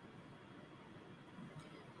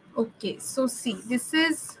 Okay, so see, this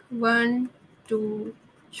is 1, 2,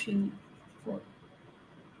 3, 4.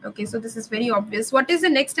 Okay, so this is very obvious. What is the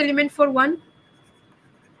next element for 1?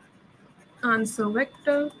 Answer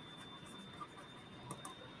vector.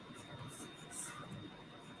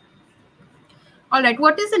 All right,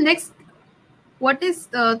 what is the next? What is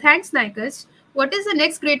thanks, Nikesh. What is the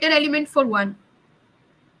next greater element for 1?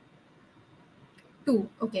 2.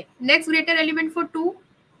 Okay, next greater element for 2.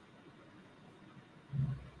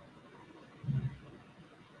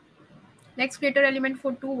 Next greater element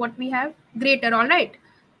for 2, what we have? Greater. All right,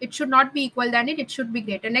 it should not be equal than it should be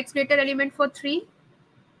greater. Next greater element for 3.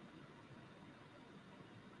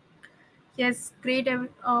 Yes, greater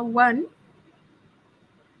 1.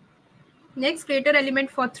 Next greater element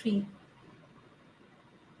for 3.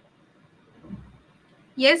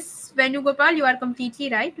 Yes, Venugopal, you are completely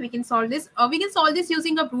right. We can solve this. We can solve this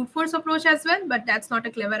using a brute force approach as well, but that's not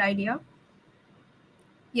a clever idea.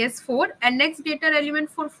 Yes, 4. And next greater element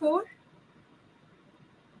for 4.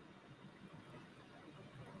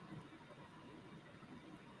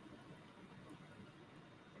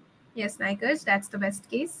 Yes, Nikesh, that's the best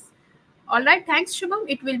case. All right, thanks, Shubham.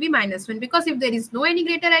 It will be -1 because if there is no any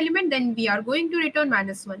greater element, then we are going to return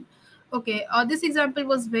 -1. Okay, this example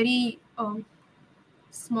was very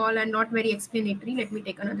small and not very explanatory. Let me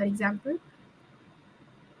take another example.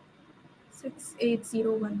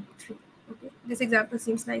 68013. Okay, this example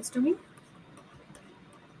seems nice to me.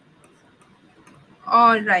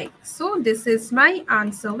 All right, so this is my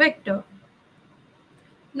answer vector.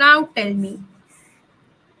 Now tell me,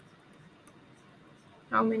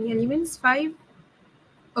 how many elements? 5.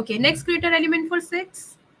 Okay, next greater element for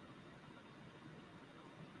 6.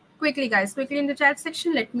 Quickly, guys, quickly in the chat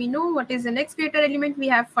section, let me know what is the next greater element we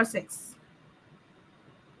have for 6.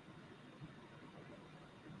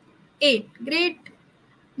 8. Great.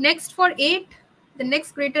 Next for 8, the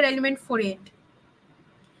next greater element for 8.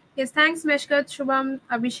 Yes, thanks, Meshkat, Shubham,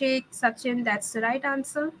 Abhishek, Sachin. That's the right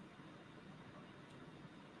answer.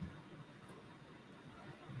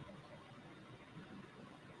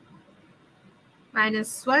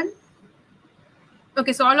 -1.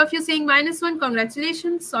 Okay, so all of you saying -1,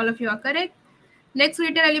 congratulations. All of you are correct. Next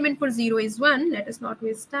greater element for 0 is 1. Let us not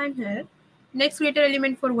waste time here. Next greater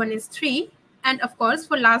element for 1 is 3. And of course,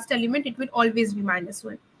 for last element, it will always be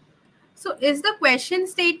 -1. So is the question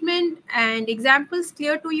statement and examples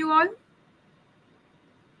clear to you all?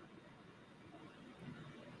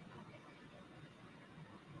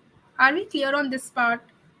 Are we clear on this part?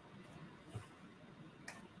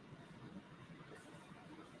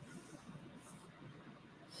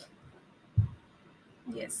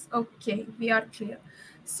 Yes, okay, we are clear.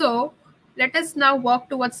 So let us now walk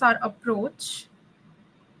towards our approach.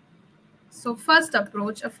 So first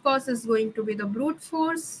approach, of course, is going to be the brute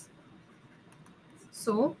force.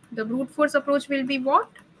 So the brute force approach will be what?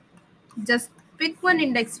 Just pick one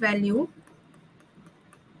index value.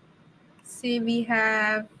 Say we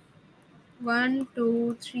have 1,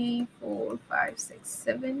 2, 3, 4, 5, 6,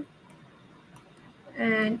 7.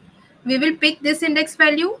 And we will pick this index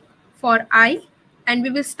value for I, and we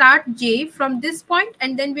will start j from this point,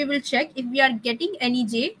 and then we will check if we are getting any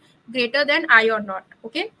j greater than I or not.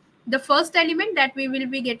 Okay, the first element that we will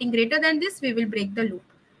be getting greater than this, we will break the loop.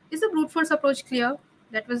 Is the brute force approach clear?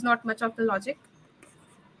 That was not much of the logic.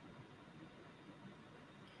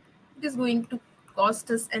 It is going to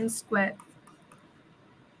cost us n square.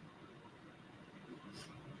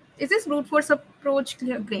 Is this brute force approach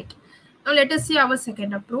clear? Great. Now let us see our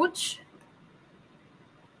second approach.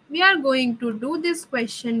 We are going to do this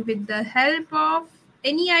question with the help of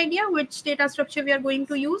any idea which data structure we are going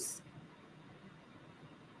to use?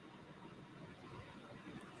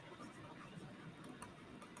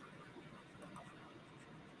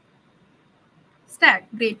 Stack.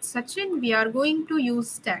 Great, Sachin. We are going to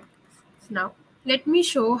use stack. Now, let me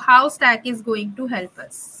show how stack is going to help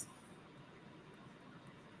us.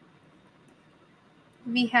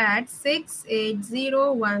 We had 6, 8,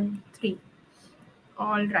 0, 1, 3.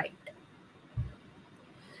 All right.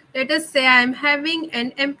 Let us say I am having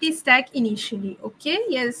an empty stack initially. Okay,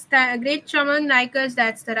 yes, great, Chaman, Nikers,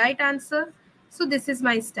 that's the right answer. So this is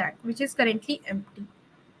my stack, which is currently empty.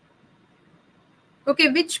 Okay,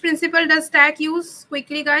 which principle does stack use?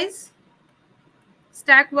 Quickly, guys.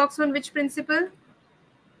 Stack works on which principle?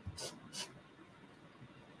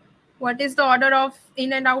 What is the order of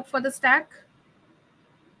in and out for the stack?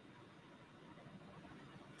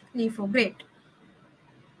 LIFO, great.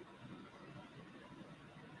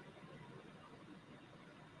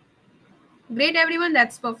 Great, everyone.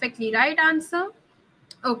 That's perfectly right answer.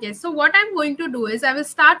 Okay, so what I'm going to do is I will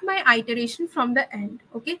start my iteration from the end.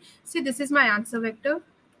 Okay, see, this is my answer vector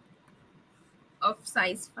of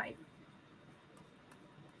size 5.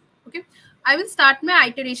 Okay, I will start my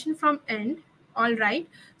iteration from end. All right,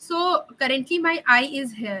 so currently my I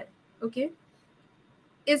is here. Okay,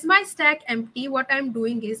 is my stack empty? What I'm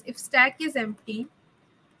doing is, if stack is empty,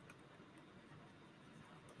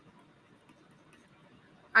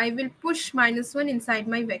 I will push -1 inside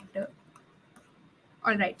my vector.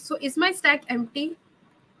 All right, so is my stack empty?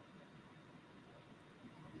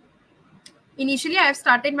 Initially, I have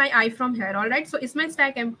started my I from here. All right, so is my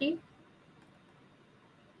stack empty?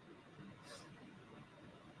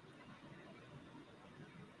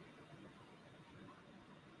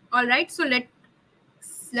 All right, so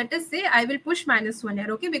let us say I will push -1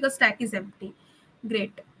 here, okay, because stack is empty.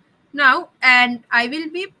 Great. Now, and I will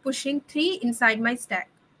be pushing 3 inside my stack.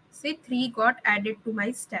 Say 3 got added to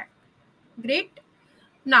my stack. Great.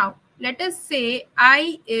 Now, let us say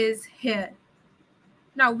I is here.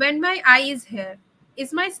 Now, when my I is here,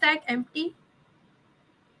 is my stack empty?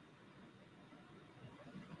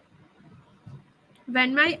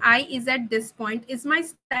 When my I is at this point, is my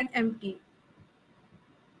stack empty?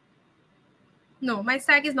 No, my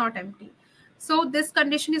stack is not empty. So this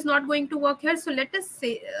condition is not going to work here. So let us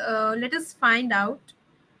say, let us find out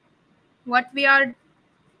what we are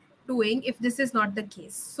doing if this is not the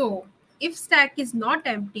case. So if stack is not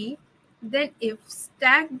empty, then if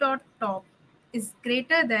stack dot top is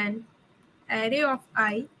greater than array of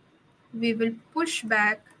I, we will push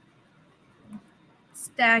back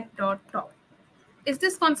stack dot top. Is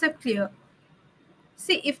this concept clear?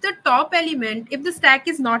 See, if the top element, if the stack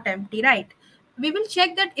is not empty, right, we will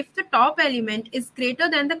check that if the top element is greater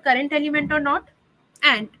than the current element or not.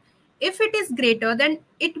 And if it is greater, then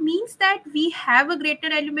it means that we have a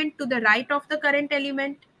greater element to the right of the current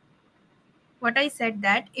element. What I said,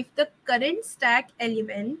 that if the current stack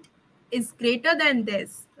element is greater than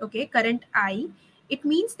this, okay, current I, it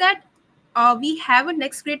means that we have a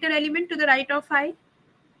next greater element to the right of I.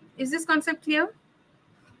 Is this concept clear?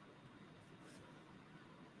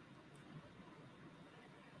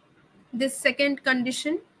 This second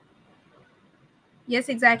condition, yes,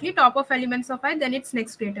 exactly, top of elements of I, then it's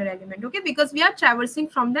next greater element, okay, because we are traversing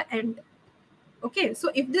from the end. Okay,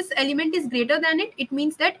 so if this element is greater than it, it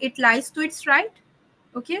means that it lies to its right.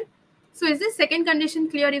 Okay, So is this second condition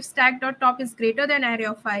clear? If stack.top is greater than array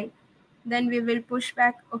of I, then we will push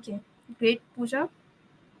back. Okay, great, Pooja.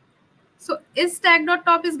 So is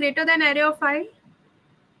stack.top is greater than array of I?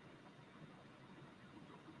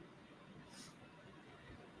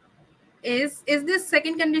 Is this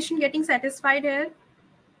second condition getting satisfied here?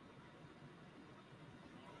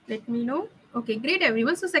 Let me know. Okay, great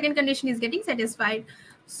everyone. So second condition is getting satisfied.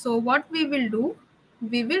 So what we will do,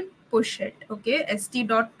 we will push it. Okay,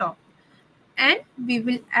 st.top, and we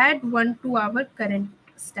will add 1 to our current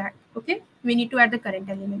stack. Okay, we need to add the current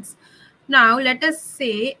elements. Now let us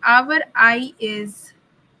say our I is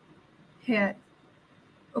here.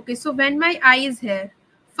 Okay, so when my I is here,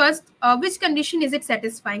 first, which condition is it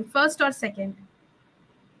satisfying, first or second?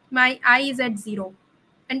 My I is at 0.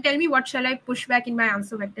 And tell me, what shall I push back in my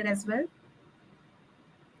answer vector as well?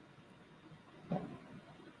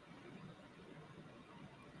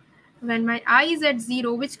 When my I is at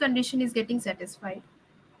 0, which condition is getting satisfied?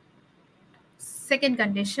 Second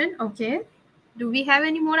condition. Okay. Do we have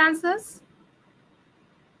any more answers?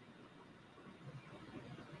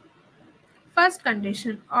 First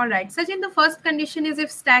condition. All right. Sachin, the first condition is if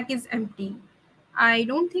stack is empty. I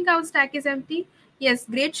don't think our stack is empty. Yes,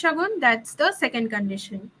 great, Shagun. That's the second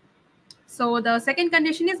condition. So the second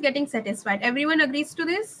condition is getting satisfied. Everyone agrees to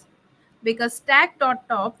this? Because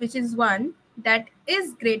stack.top, which is 1, that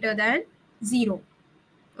is greater than 0.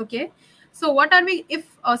 Okay. So what are we, if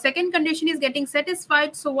a second condition is getting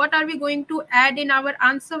satisfied, so what are we going to add in our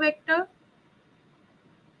answer vector?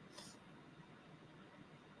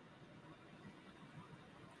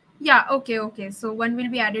 Yeah, okay. So 1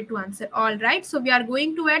 will be added to answer. All right. So we are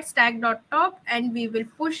going to add stack.top and we will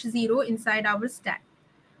push 0 inside our stack.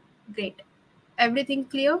 Great. Everything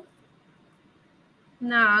clear?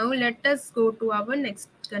 Now let us go to our next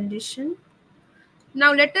condition.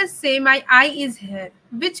 Now let us say my I is here.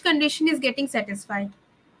 Which condition is getting satisfied?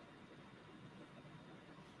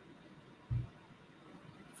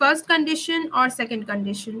 First condition or second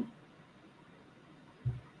condition?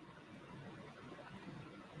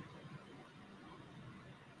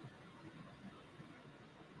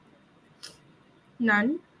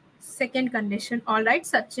 None. Second condition. All right,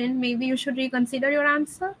 Sachin, maybe you should reconsider your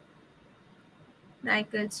answer.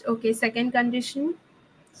 Okay, second condition.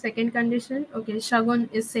 Second condition. Okay, Shagun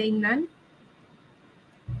is saying none.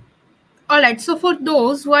 All right, so for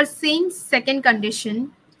those who are saying second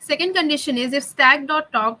condition is if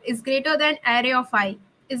stack.top is greater than array of I.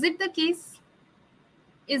 Is it the case?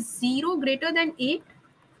 Is 0 greater than 8?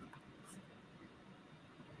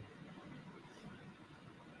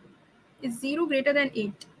 Is 0 greater than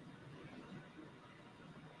 8?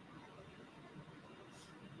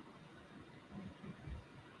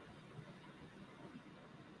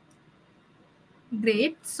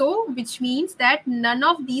 Great. So which means that none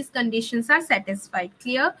of these conditions are satisfied.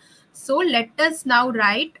 Clear? So let us now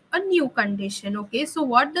write a new condition. Okay, so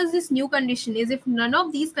what does this new condition is? If none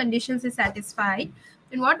of these conditions is satisfied,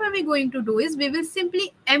 then what are we going to do is we will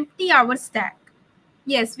simply empty our stack.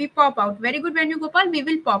 Yes, we pop out. Very good, Venu Gopal. We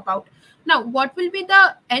will pop out. Now, what will be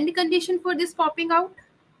the end condition for this popping out?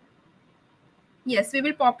 Yes, we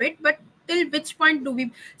will pop it, but till which point do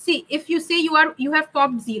we see? If you say you have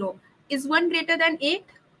popped 0, is 1 greater than 8?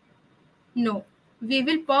 No. We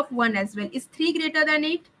will pop 1 as well. Is 3 greater than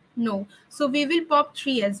 8? No. So we will pop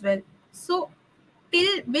 3 as well. So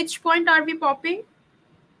till which point are we popping?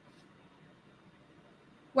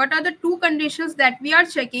 What are the two conditions that we are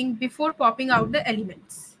checking before popping out the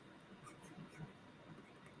elements?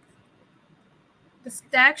 The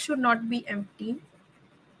stack should not be empty.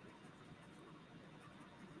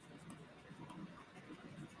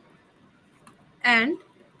 And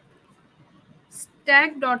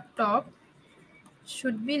stack.top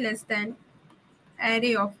should be less than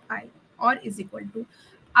array of I or is equal to.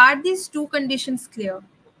 Are these two conditions clear?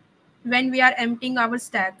 When we are emptying our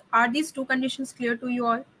stack, are these two conditions clear to you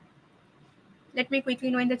all? Let me quickly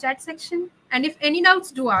know in the chat section. And if any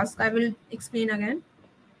doubts, do ask. I will explain again.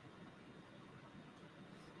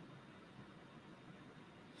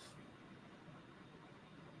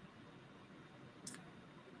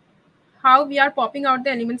 How we are popping out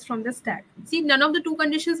the elements from the stack. See, none of the two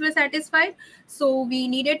conditions were satisfied. So we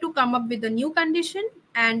needed to come up with a new condition.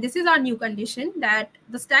 And this is our new condition, that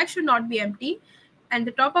the stack should not be empty. And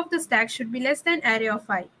the top of the stack should be less than array of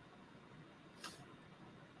I.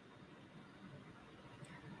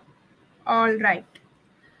 All right.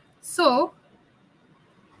 So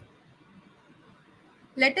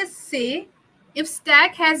let us say if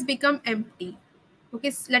stack has become empty. Okay,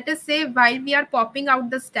 so let us say while we are popping out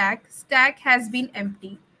the stack has been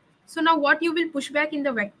empty. So now what you will push back in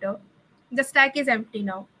the vector? The stack is empty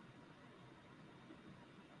now.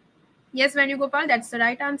 Yes, Venugopal, that's the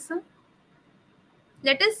right answer.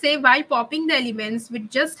 Let us say while popping the elements, which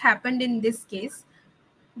just happened in this case,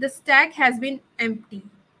 the stack has been empty.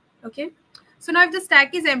 Okay. So now if the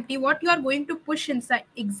stack is empty, what you are going to push inside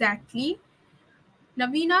exactly?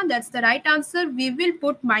 Navina, that's the right answer. We will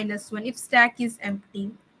put -1 if stack is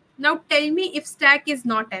empty. Now tell me if stack is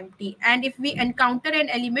not empty and if we encounter an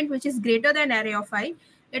element which is greater than array of I,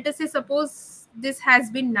 let us say suppose this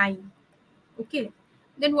has been 9. Okay.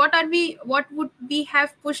 Then what would we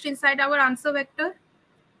have pushed inside our answer vector?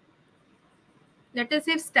 Let us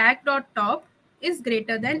say if stack dot top is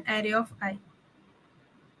greater than array of I.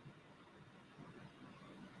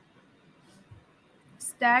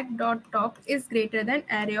 Stack dot top is greater than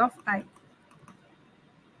array of I.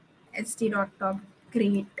 St dot top.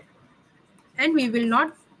 Great. And we will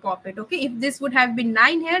not pop it. Okay, if this would have been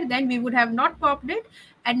 9 here, then we would have not popped it,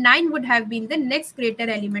 and 9 would have been the next greater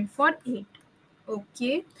element for 8.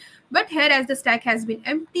 Okay, but here as the stack has been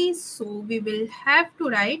empty, so we will have to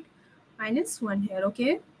write -1 here.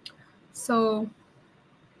 Okay, so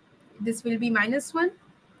this will be -1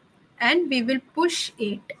 and we will push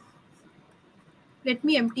 8. Let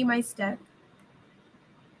me empty my stack.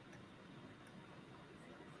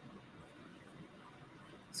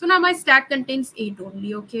 So now my stack contains 8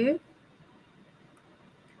 only. Okay,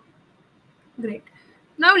 great.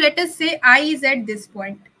 Now let us say I is at this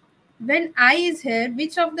point. When I is here,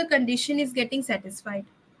 which of the condition is getting satisfied?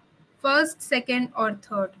 First, second, or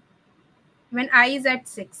third? When I is at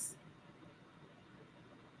 6.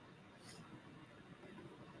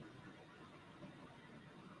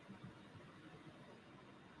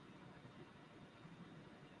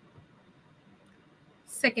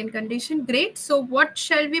 Second condition. Great. So what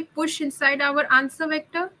shall we push inside our answer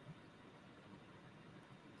vector?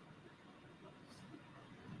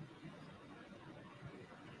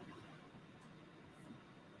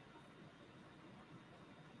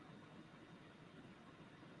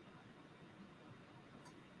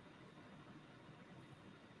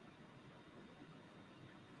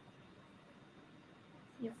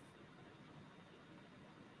 Yeah.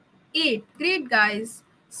 8. Great, guys.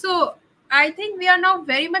 So I think we are now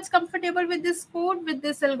very much comfortable with this code, with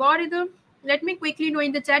this algorithm. Let me quickly know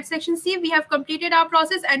in the chat section. See, we have completed our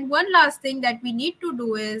process. And one last thing that we need to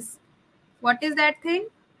do is, what is that thing?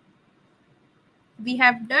 We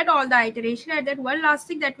have done all the iteration, and then one last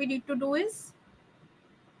thing that we need to do is,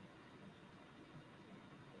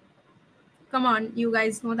 come on, you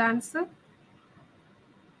guys know the answer.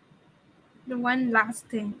 The one last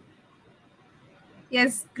thing.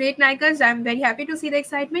 Yes, great, Nikas. I'm very happy to see the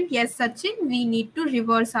excitement. Yes, Sachin, we need to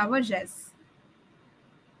reverse our yes.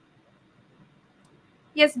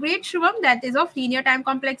 Yes, great, Shubham. That is of linear time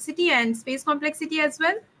complexity and space complexity as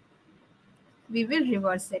well. We will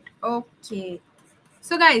reverse it. Okay.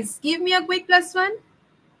 So, guys, give me a quick +1.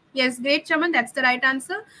 Yes, great, Chaman. That's the right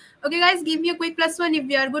answer. Okay, guys, give me a quick +1 if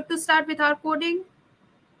we are good to start with our coding.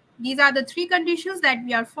 These are the 3 conditions that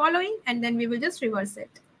we are following, and then we will just reverse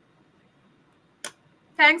it.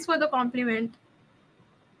 Thanks for the compliment.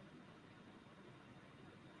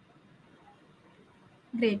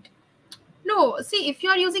 Great. No, see, if you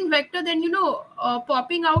are using vector, then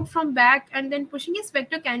popping out from back and then pushing this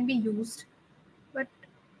vector can be used. But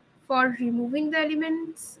for removing the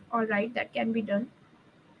elements, all right, that can be done.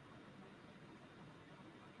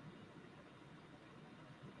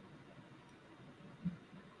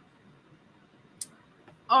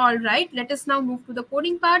 All right, let us now move to the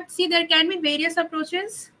coding part. See, there can be various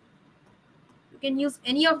approaches. You can use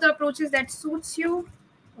any of the approaches that suits you.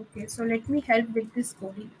 Okay, so let me help with this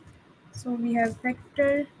coding. So we have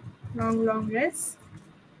vector, long res.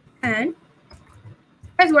 And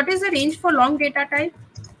guys, what is the range for long data type?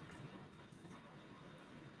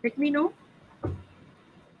 Let me know.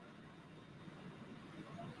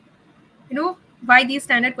 You know why these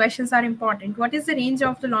standard questions are important. What is the range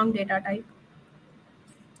of the long data type?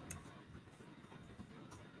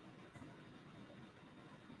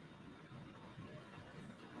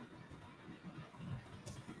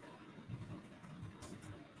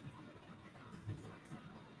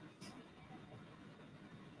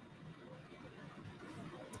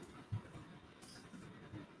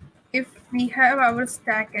 If we have our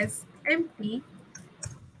stack as empty,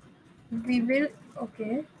 we will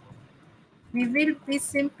be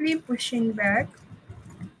simply pushing back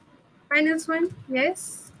 -1.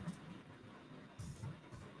 Yes.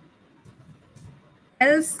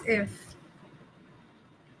 Else if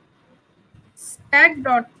stack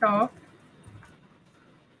dot top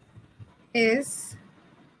is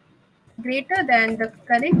greater than the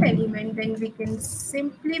current element, then we can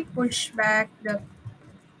simply push back the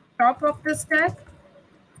top of the stack.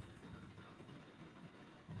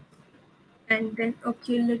 And then,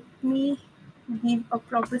 okay, let me give a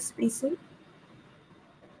proper spacing.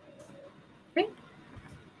 Okay.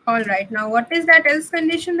 All right. Now, what is that else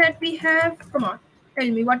condition that we have? Come on, tell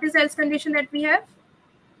me, what is else condition that we have?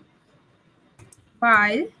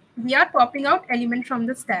 While we are popping out element from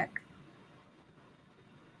the stack.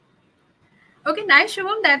 Okay, nice,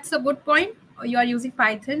 Shubham. That's a good point. You are using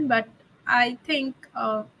Python, but I think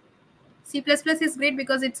C++ is great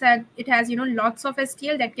because it has lots of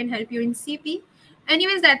STL that can help you in CP.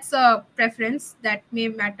 Anyways, that's a preference that may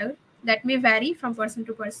matter, that may vary from person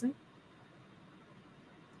to person.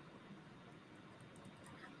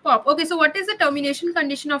 Pop. Okay, so what is the termination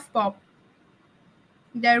condition of pop?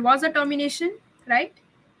 There was a termination, right?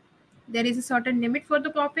 There is a certain limit for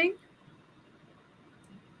the popping.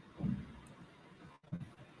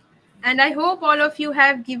 And I hope all of you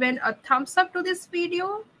have given a thumbs up to this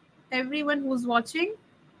video. Everyone who's watching,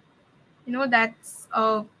 that's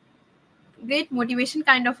a great motivation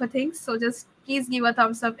kind of a thing. So just please give a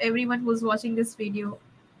thumbs up, everyone who's watching this video.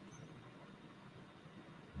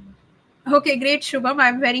 Okay, great, Shubham.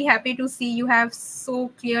 I'm very happy to see you have so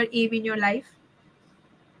clear aim in your life.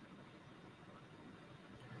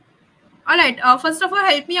 All right, first of all,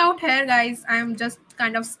 help me out here, guys. I'm just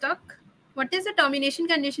kind of stuck. What is the termination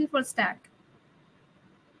condition for stack?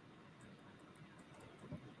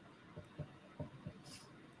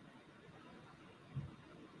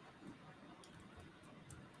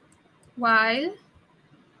 While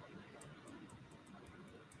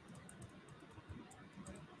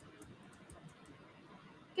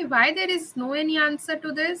okay, why there is no any answer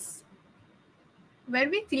to this? Were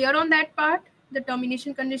we clear on that part? The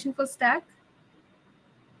termination condition for stack?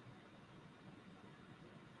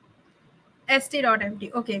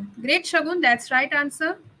 st.empty. Okay, great, Shagun. That's right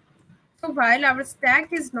answer. So while our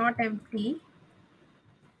stack is not empty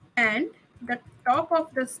and the top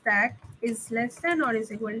of the stack is less than or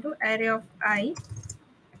is equal to array of I,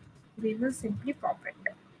 we will simply pop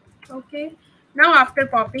it. Okay. Now after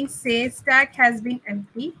popping, say stack has been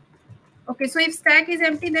empty. Okay, so if stack is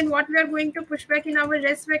empty, then what we are going to push back in our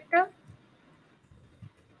rest vector?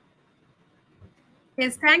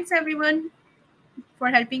 Yes, thanks everyone for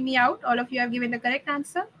helping me out. All of you have given the correct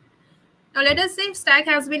answer. Now let us say if stack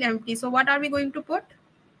has been empty. So what are we going to put?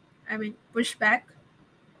 I mean, push back.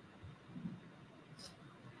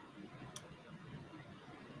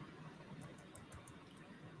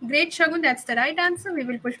 Great, Shagun. That's the right answer. We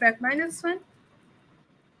will push back -1.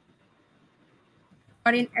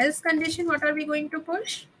 Or in else condition, what are we going to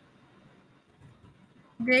push?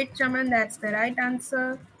 Great, Chaman. That's the right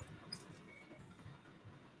answer.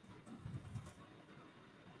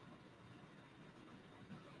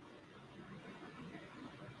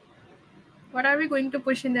 What are we going to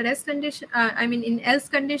push in the rest condition? In else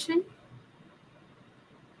condition?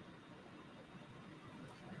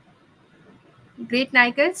 Great,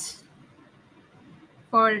 Nikes,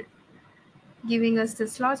 for giving us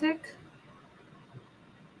this logic.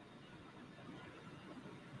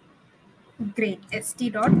 Great,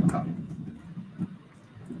 st.com.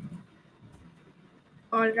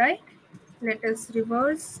 All right, let us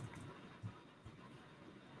reverse.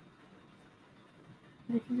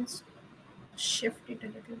 Let me just shift it a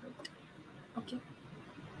little bit. Okay.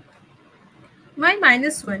 Why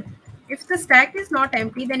 -1? If the stack is not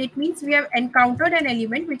empty, then it means we have encountered an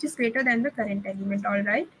element which is greater than the current element. All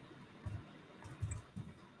right.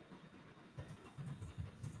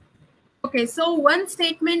 Okay, so one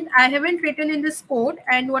statement I haven't written in this code.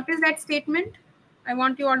 And what is that statement? I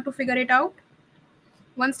want you all to figure it out.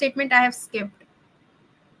 One statement I have skipped.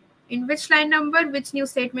 In which line number, which new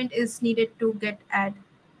statement is needed to get add?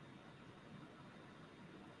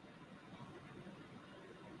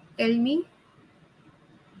 Tell me.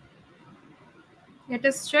 Let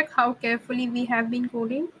us check how carefully we have been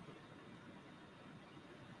coding.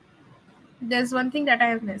 There's one thing that I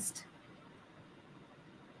have missed.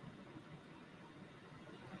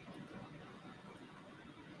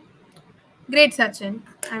 Great, Sachin.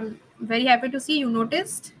 I'm very happy to see you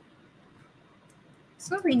noticed.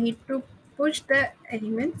 So we need to push the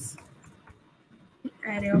elements in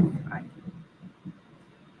array of I.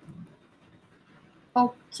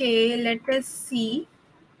 Okay, let us see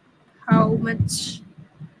how much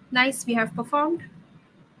nice we have performed.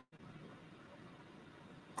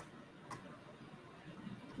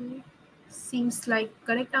 Okay. Seems like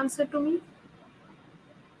correct answer to me.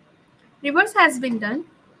 Reverse has been done.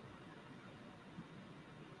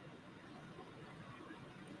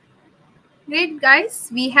 Great, guys.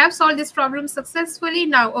 We have solved this problem successfully.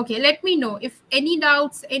 Now, okay, let me know if any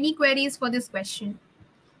doubts, any queries for this question.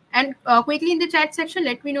 And quickly in the chat section,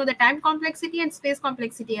 let me know the time complexity and space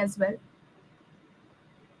complexity as well.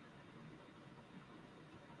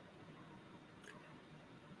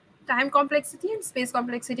 time complexity and space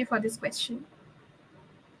complexity for this question?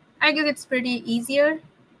 I guess it's pretty easier.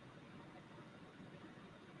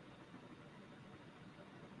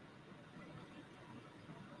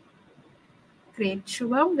 Great,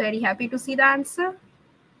 Shubham. Very happy to see the answer.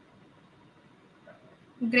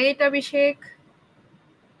 Great, Abhishek.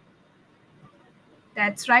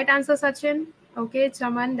 That's right answer, Sachin. Okay,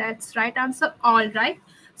 Chaman, that's right answer. All right.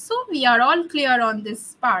 So we are all clear on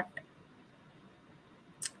this part.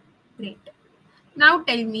 Great. Now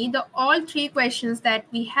tell me the all three questions that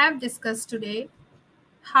we have discussed today.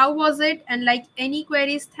 How was it? And like any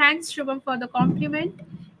queries, thanks Shubham for the compliment.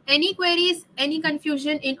 Any queries, any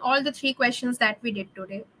confusion in all the three questions that we did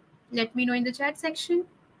today? Let me know in the chat section.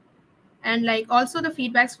 And like also the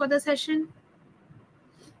feedbacks for the session.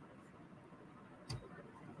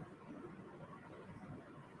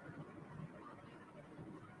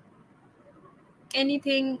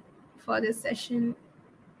 Anything for this session?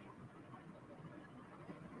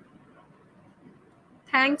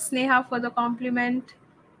 Thanks Neha for the compliment.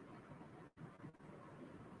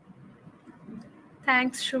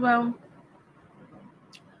 Thanks Shubham.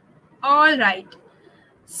 All right.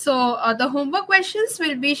 So the homework questions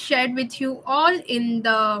will be shared with you all in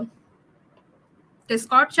the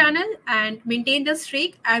Discord channel and maintain the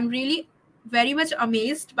streak. I'm really very much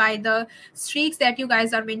amazed by the streaks that you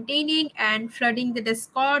guys are maintaining and flooding the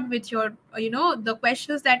Discord with your, the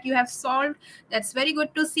questions that you have solved. That's very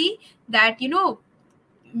good to see that,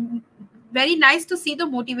 very nice to see the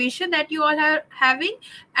motivation that you all are having.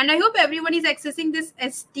 And I hope everyone is accessing this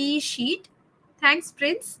SDE sheet. Thanks,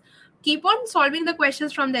 Prince. Keep on solving the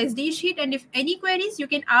questions from the SDE sheet. And if any queries, you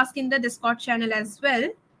can ask in the Discord channel as well.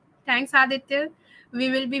 Thanks, Aditya. We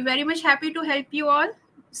will be very much happy to help you all.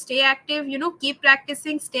 Stay active, keep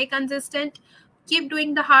practicing, stay consistent, keep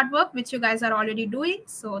doing the hard work, which you guys are already doing.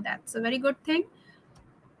 So that's a very good thing.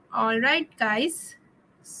 All right, guys.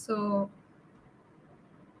 So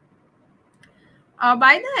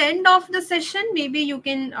by the end of the session, maybe you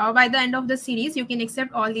can, by the end of the series, you can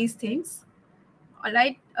accept all these things. All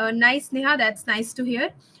right. Nice, Neha. That's nice to hear.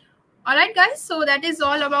 All right, guys. So that is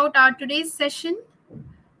all about our today's session.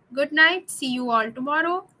 Good night. See you all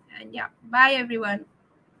tomorrow. And yeah, bye, everyone.